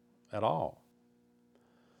miracles at all.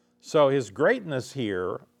 So his greatness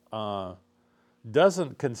here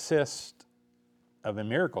doesn't consist of the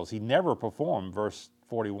miracles. He never performed, verse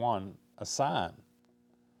 41, a sign.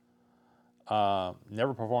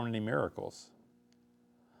 Never performed any miracles.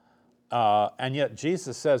 And yet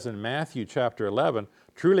Jesus says in Matthew chapter 11,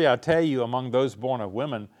 truly I tell you, among those born of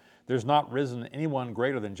women, there's not risen anyone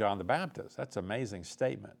greater than John the Baptist. That's an amazing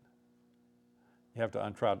statement. You have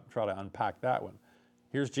to try to unpack that one.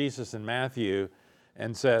 Here's Jesus in Matthew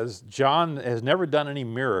and says, John has never done any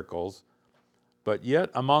miracles, but yet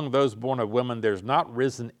among those born of women, there's not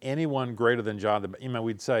risen anyone greater than John the Baptist.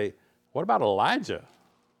 We'd say, what about Elijah?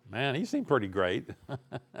 Man, he seemed pretty great.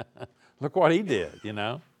 Look what he did,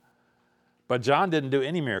 But John didn't do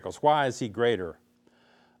any miracles. Why is he greater?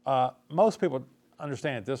 Most people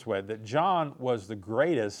understand it this way, that John was the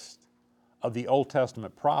greatest of the Old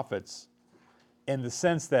Testament prophets in the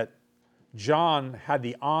sense that John had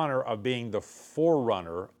the honor of being the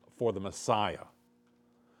forerunner for the Messiah.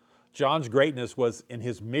 John's greatness was in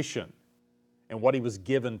his mission and what he was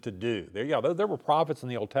given to do. There were prophets in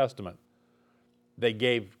the Old Testament.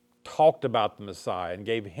 They talked about the Messiah and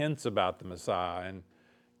gave hints about the Messiah and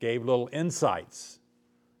gave little insights.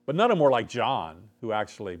 But none of them were like John, who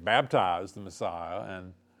actually baptized the Messiah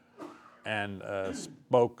and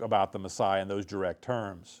spoke about the Messiah in those direct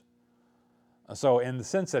terms. So in the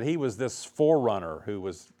sense that he was this forerunner who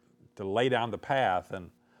was to lay down the path and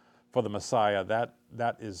for the Messiah,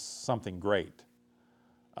 that is something great.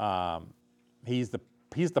 He's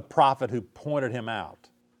the prophet who pointed him out.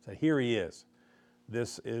 Said, here he is.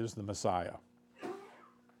 This is the Messiah.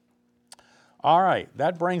 All right,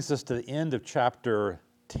 that brings us to the end of chapter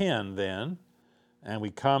 10 then, and we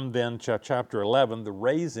come then to chapter 11, the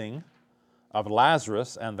raising of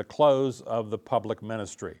Lazarus and the close of the public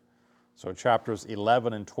ministry. So chapters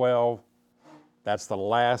 11 and 12, that's the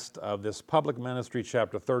last of this public ministry.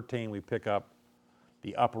 Chapter 13, we pick up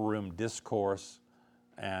the upper room discourse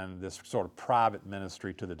and this sort of private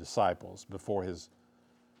ministry to the disciples before his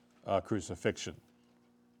crucifixion.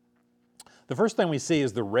 The first thing we see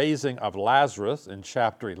is the raising of Lazarus in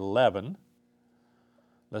chapter 11.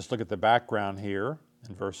 Let's look at the background here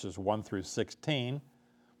in verses 1 through 16.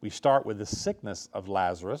 We start with the sickness of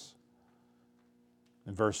Lazarus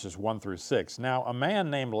in verses 1 through 6. Now, a man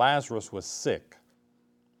named Lazarus was sick.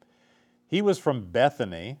 He was from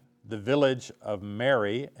Bethany, the village of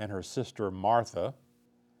Mary and her sister Martha.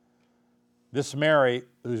 This Mary,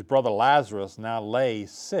 whose brother Lazarus now lay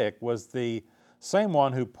sick, was the same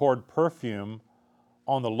one who poured perfume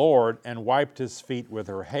on the Lord and wiped his feet with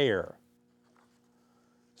her hair.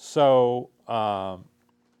 So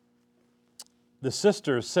the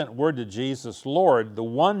sisters sent word to Jesus, Lord, the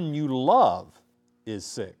one you love is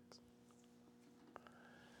sick.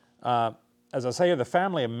 As I say, the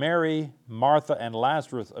family of Mary, Martha, and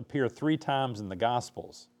Lazarus appear 3 times in the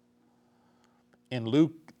Gospels. In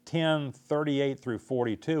Luke 10:38 through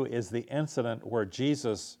 42 is the incident where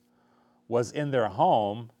Jesus was in their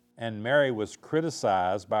home and Mary was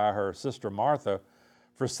criticized by her sister Martha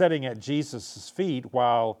for sitting at Jesus' feet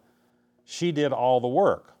while she did all the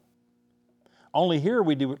work. Only here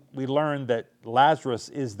we learn that Lazarus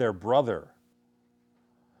is their brother.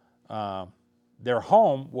 Their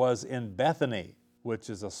home was in Bethany, which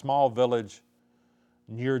is a small village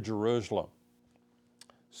near Jerusalem.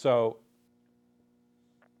 So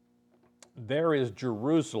there is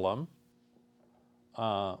Jerusalem,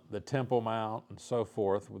 the Temple Mount and so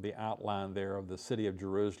forth, with the outline there of the city of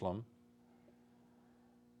Jerusalem.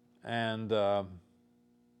 And to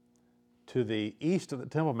the east of the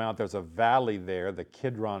Temple Mount, there's a valley there, the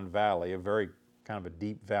Kidron Valley, a very kind of a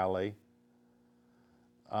deep valley.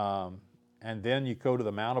 And then you go to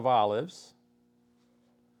the Mount of Olives.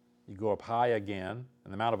 You go up high again,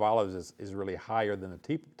 and the Mount of Olives is really higher than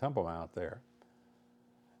the Temple Mount there.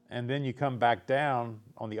 And then you come back down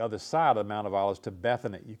on the other side of the Mount of Olives to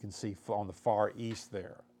Bethany. You can see on the far east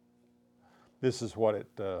there. This is what it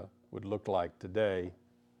would look like today.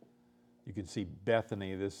 You can see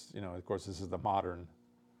Bethany. This, of course, this is the modern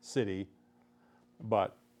city,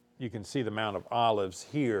 but you can see the Mount of Olives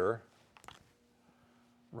here,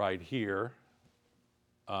 right here,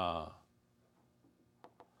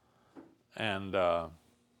 and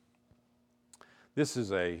this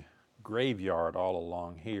is a graveyard all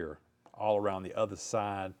along here, all around the other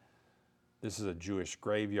side. This is a Jewish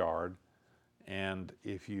graveyard, and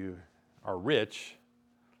if you are rich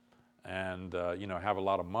and have a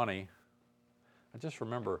lot of money, I just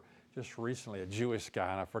remember just recently a Jewish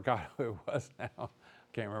guy, and I forgot who it was now. I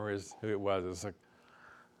can't remember who it was. It was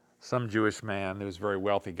some Jewish man who was very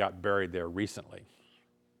wealthy, got buried there recently.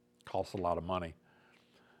 Costs a lot of money.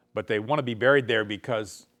 But they want to be buried there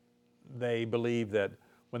because they believe that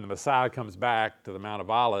when the Messiah comes back to the Mount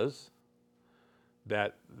of Olives,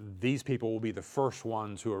 that these people will be the first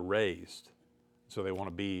ones who are raised. So they want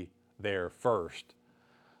to be there first.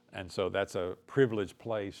 And so that's a privileged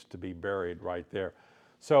place to be buried right there.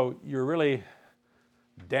 So you're really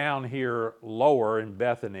down here lower in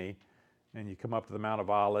Bethany, and you come up to the Mount of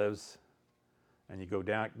Olives, and you go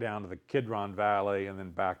down to the Kidron Valley, and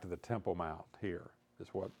then back to the Temple Mount here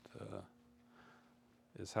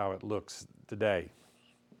is how it looks today.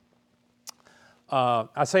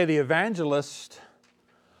 I say the evangelist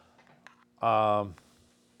also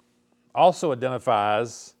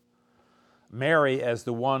identifies Mary as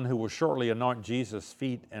the one who will shortly anoint Jesus'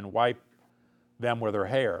 feet and wipe them with her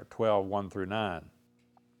hair, 12:1 through 9.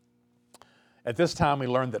 At this time, we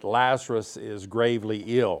learn that Lazarus is gravely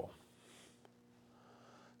ill.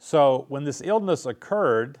 So when this illness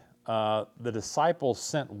occurred, the disciples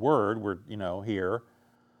sent word, we're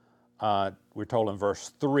told in verse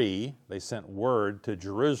 3, they sent word to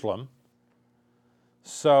Jerusalem.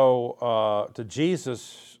 So to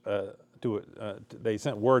Jesus, they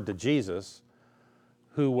sent word to Jesus,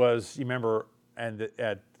 who was, you remember, and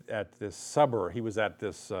at this suburb, he was at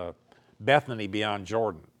this Bethany beyond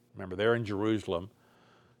Jordan. Remember, they're in Jerusalem.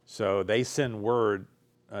 So they send word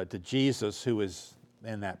to Jesus, who is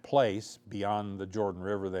in that place beyond the Jordan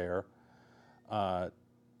River there,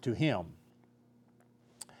 to him.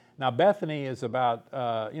 Now, Bethany is about,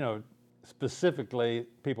 specifically,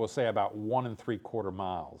 people say about 1 3/4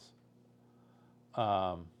 miles.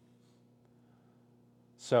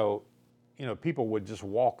 So, people would just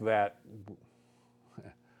walk that.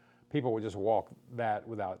 People would just walk that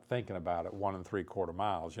without thinking about it, 1 3/4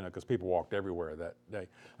 miles, because people walked everywhere that day.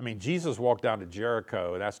 I mean, Jesus walked down to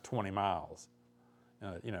Jericho, that's 20 miles.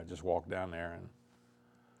 Just walk down there and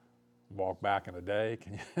walk back in a day.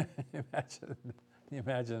 Can you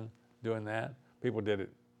imagine doing that? People did it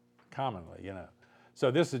commonly, So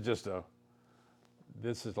this is just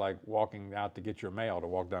this is like walking out to get your mail, to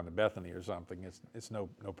walk down to Bethany or something. It's no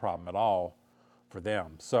problem at all for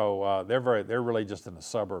them. So they're really just in a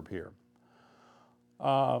suburb here.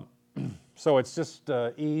 So it's just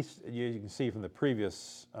east. You can see from the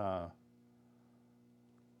previous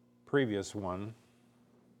one.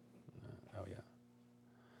 Oh yeah,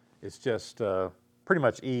 it's just pretty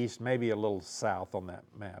much east, maybe a little south on that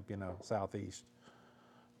map. Southeast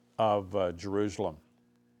of Jerusalem.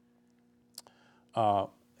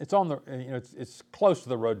 It's on the, it's close to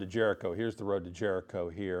the road to Jericho. Here's the road to Jericho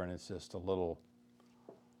here, and it's just a little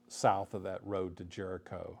south of that road to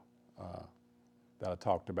Jericho that I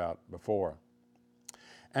talked about before.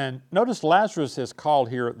 And notice Lazarus is called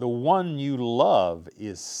here, the one you love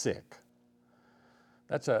is sick.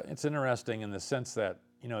 It's interesting in the sense that,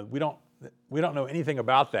 we don't know anything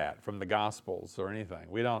about that from the Gospels or anything.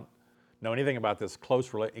 We don't know anything about this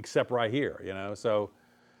close relation except right here, So,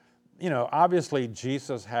 obviously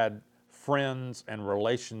Jesus had friends and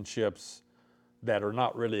relationships that are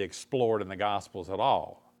not really explored in the Gospels at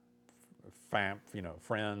all.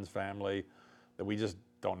 Friends, family, that we just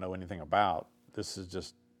don't know anything about. This is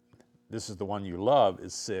the one you love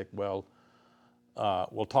is sick. Well,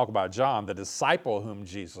 we'll talk about John, the disciple whom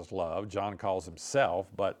Jesus loved. John calls himself,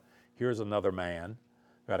 but here's another man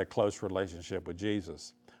who had a close relationship with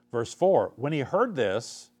Jesus. Verse 4, when he heard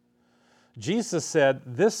this, Jesus said,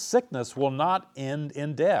 this sickness will not end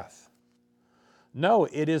in death. No,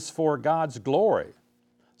 it is for God's glory,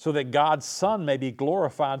 so that God's Son may be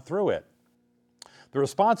glorified through it. The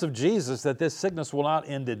response of Jesus that this sickness will not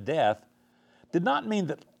end in death did not mean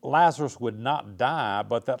that Lazarus would not die,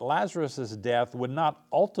 but that Lazarus' death would not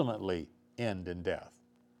ultimately end in death.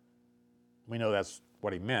 We know that's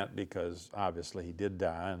what he meant because obviously he did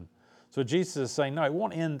die. And so Jesus is saying, no, it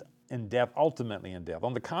won't end in death, ultimately in death.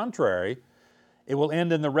 On the contrary, it will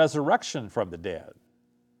end in the resurrection from the dead.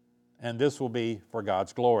 And this will be for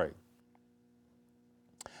God's glory.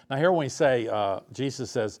 Now here when we say, Jesus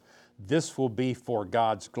says, this will be for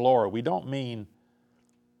God's glory, we don't mean,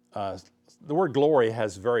 the word glory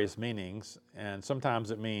has various meanings, and sometimes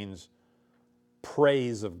it means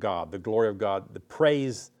praise of God, the glory of God, the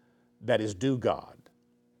praise that is due God.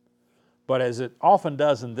 But as it often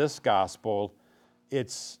does in this gospel,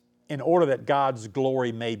 it's in order that God's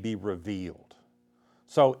glory may be revealed.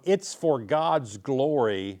 So it's for God's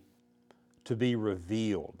glory to be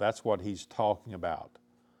revealed. That's what he's talking about.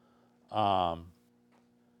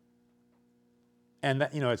 And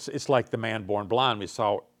that, it's like the man born blind we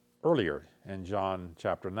saw earlier in John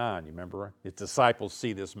chapter 9. You remember? His disciples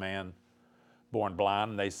see this man born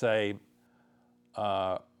blind, and they say,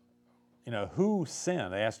 who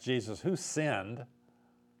sinned? They asked Jesus, who sinned?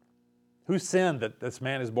 Who sinned that this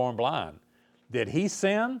man is born blind? Did he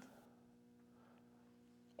sin?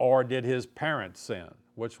 Or did his parents sin?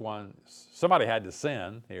 Which one? Somebody had to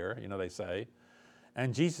sin here, they say.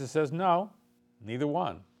 And Jesus says, no, neither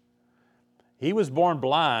one. He was born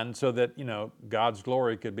blind so that, God's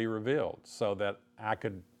glory could be revealed, so that I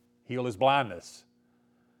could heal his blindness.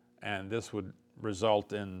 And this would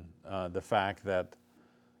result in the fact that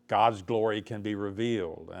God's glory can be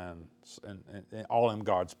revealed and all in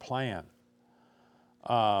God's plan.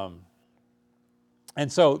 And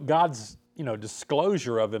so God's,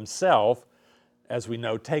 disclosure of himself, as we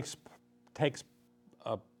know, takes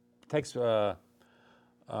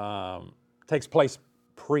place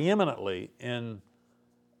preeminently in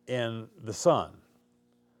the Son.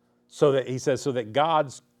 So that he says, so that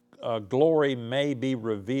God's glory may be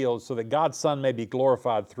revealed, so that God's Son may be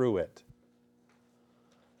glorified through it.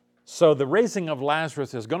 So the raising of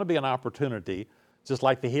Lazarus is going to be an opportunity, just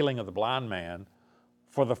like the healing of the blind man,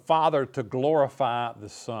 for the Father to glorify the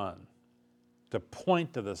Son, to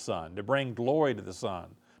point to the Son, to bring glory to the Son,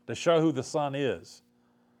 to show who the Son is,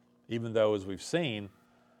 even though, as we've seen,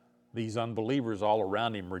 these unbelievers all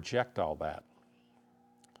around him reject all that.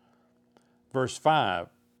 Verse 5,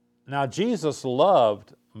 now Jesus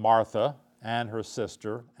loved Martha and her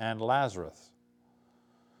sister and Lazarus.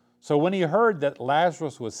 So when he heard that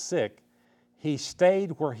Lazarus was sick, he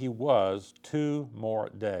stayed where he was 2 more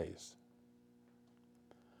days.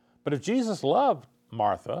 But if Jesus loved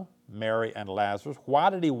Martha, Mary, and Lazarus,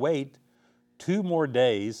 why did he wait 2 more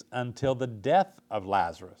days until the death of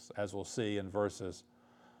Lazarus, as we'll see in verses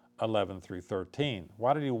 11 through 13?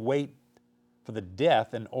 Why did he wait for the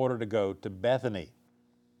death in order to go to Bethany?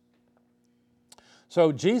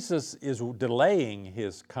 So Jesus is delaying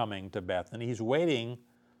his coming to Bethany. He's waiting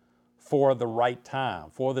for the right time,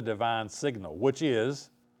 for the divine signal, which is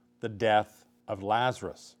the death of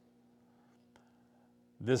Lazarus.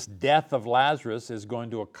 This death of Lazarus is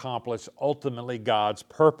going to accomplish ultimately God's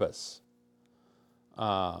purpose.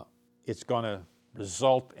 It's going to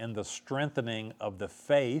result in the strengthening of the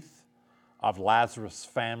faith of Lazarus'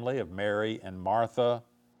 family, of Mary and Martha.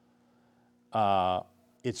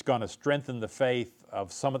 It's going to strengthen the faith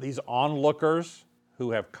of some of these onlookers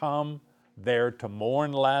who have come there to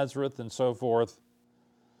mourn Lazarus and so forth.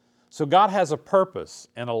 So God has a purpose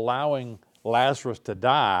in allowing Lazarus to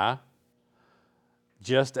die,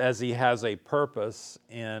 just as he has a purpose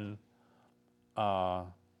in allowing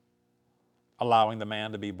the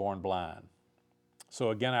man to be born blind.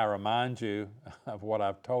 So again, I remind you of what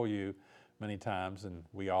I've told you many times, and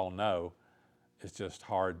we all know it's just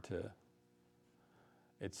hard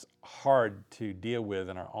to deal with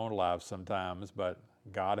in our own lives sometimes, but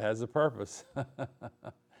God has a purpose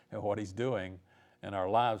in what he's doing in our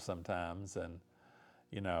lives sometimes. And,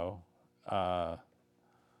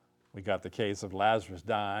 we got the case of Lazarus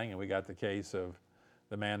dying, and we got the case of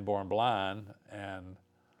the man born blind, and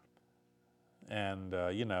when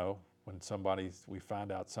we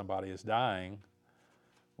find out somebody is dying,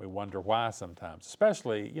 we wonder why sometimes,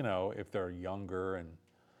 especially, if they're younger and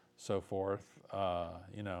so forth,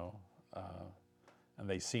 and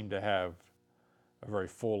they seem to have a very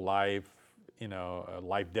full life, a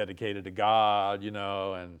life dedicated to God,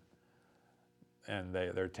 and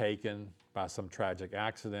they're taken by some tragic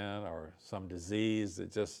accident or some disease.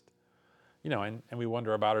 It just, and we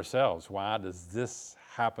wonder about ourselves. Why does this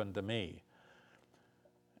happen to me?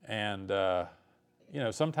 And,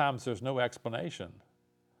 sometimes there's no explanation.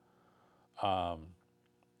 God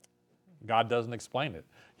doesn't explain it.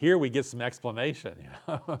 Here we get some explanation.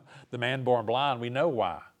 The man born blind, we know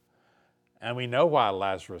why. And we know why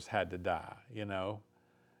Lazarus had to die,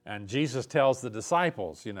 And Jesus tells the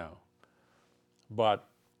disciples, But,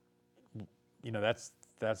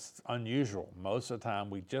 that's unusual. Most of the time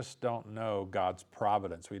we just don't know God's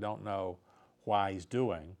providence. We don't know why he's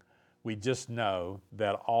doing. We just know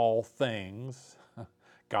that all things,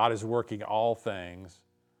 God is working all things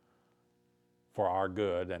for our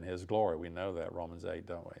good and his glory. We know that, Romans 8,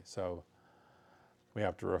 don't we? So we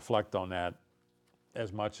have to reflect on that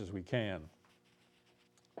as much as we can.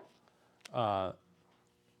 John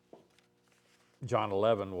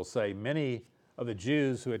 11 will say, many of the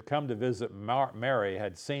Jews who had come to visit Mary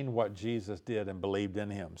had seen what Jesus did and believed in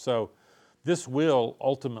him. So this will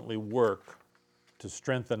ultimately work to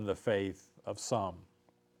strengthen the faith of some.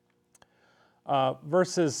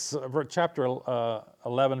 Chapter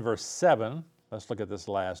 11, verse 7, let's look at this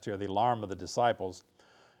last here, the alarm of the disciples.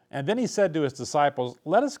 And then he said to his disciples,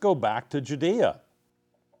 let us go back to Judea.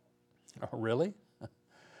 Oh, really?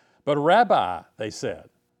 But Rabbi, they said,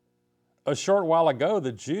 a short while ago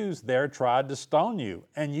the Jews there tried to stone you,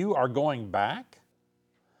 and you are going back?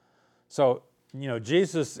 So,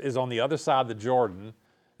 Jesus is on the other side of the Jordan,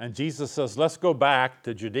 and Jesus says, let's go back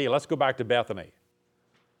to Judea. Let's go back to Bethany.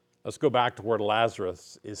 Let's go back to where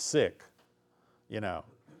Lazarus is sick, and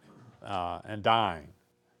dying.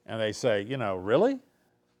 And they say, really?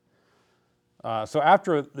 So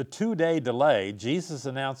after the 2-day delay, Jesus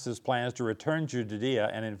announced his plans to return to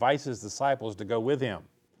Judea and invites his disciples to go with him.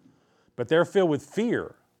 But they're filled with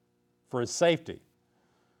fear for his safety.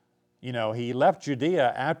 He left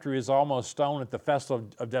Judea after he was almost stoned at the festival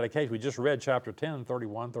of dedication. We just read chapter 10,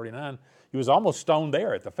 31, 39. He was almost stoned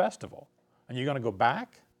there at the festival. And you're going to go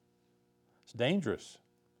back? It's dangerous.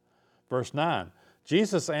 Verse 9,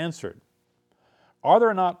 Jesus answered, are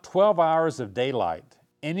there not 12 hours of daylight?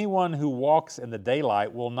 Anyone who walks in the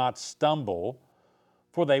daylight will not stumble,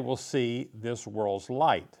 for they will see this world's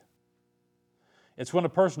light. It's when a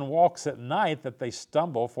person walks at night that they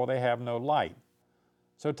stumble, for they have no light.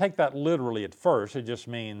 So take that literally at first. It just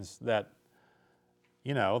means that,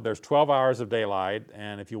 there's 12 hours of daylight,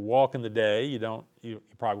 and if you walk in the day, you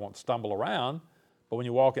probably won't stumble around. But when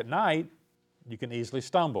you walk at night, you can easily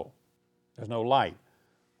stumble. There's no light.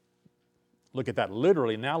 Look at that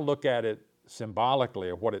literally. Now look at it symbolically,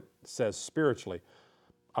 of what it says spiritually.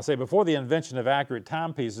 I say before the invention of accurate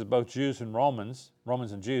timepieces, both Jews and Romans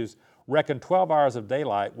and Jews, reckoned 12 hours of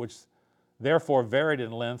daylight, which therefore varied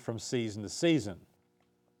in length from season to season.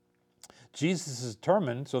 Jesus is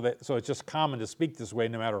determined, so it's just common to speak this way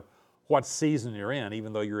no matter what season you're in,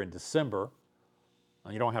 even though you're in December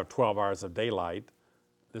and you don't have 12 hours of daylight.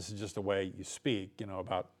 This is just the way you speak,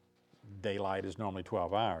 about daylight is normally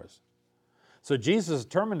 12 hours. So Jesus is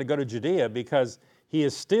determined to go to Judea because he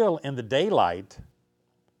is still in the daylight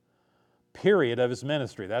period of his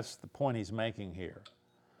ministry. That's the point he's making here.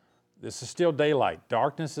 This is still daylight.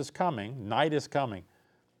 Darkness is coming. Night is coming.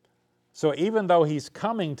 So even though he's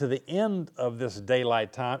coming to the end of this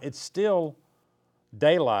daylight time, it's still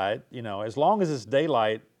daylight. As long as it's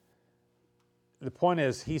daylight, the point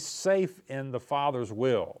is, he's safe in the Father's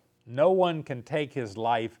will. No one can take his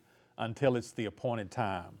life until it's the appointed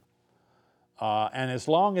time. And as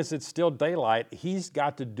long as it's still daylight, he's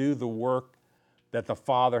got to do the work that the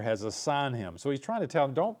Father has assigned him. So he's trying to tell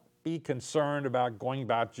him, don't be concerned about going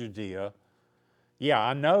about Judea. Yeah,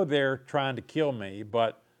 I know they're trying to kill me,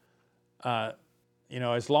 but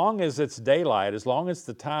as long as it's daylight, as long as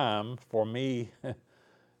the time for me,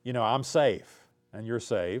 I'm safe and you're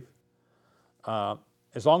safe.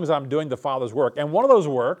 As long as I'm doing the Father's work. And one of those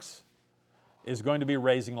works is going to be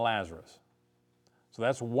raising Lazarus. So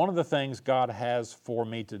that's one of the things God has for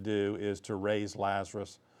me to do, is to raise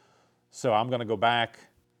Lazarus. So I'm going to go back.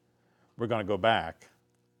 We're going to go back.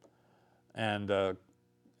 And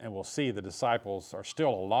we'll see the disciples are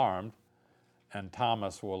still alarmed, and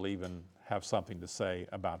Thomas will even have something to say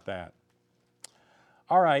about that.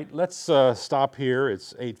 All right, let's stop here.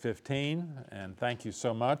 It's 8:15, and thank you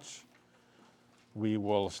so much. We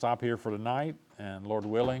will stop here for tonight, and Lord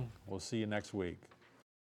willing, we'll see you next week.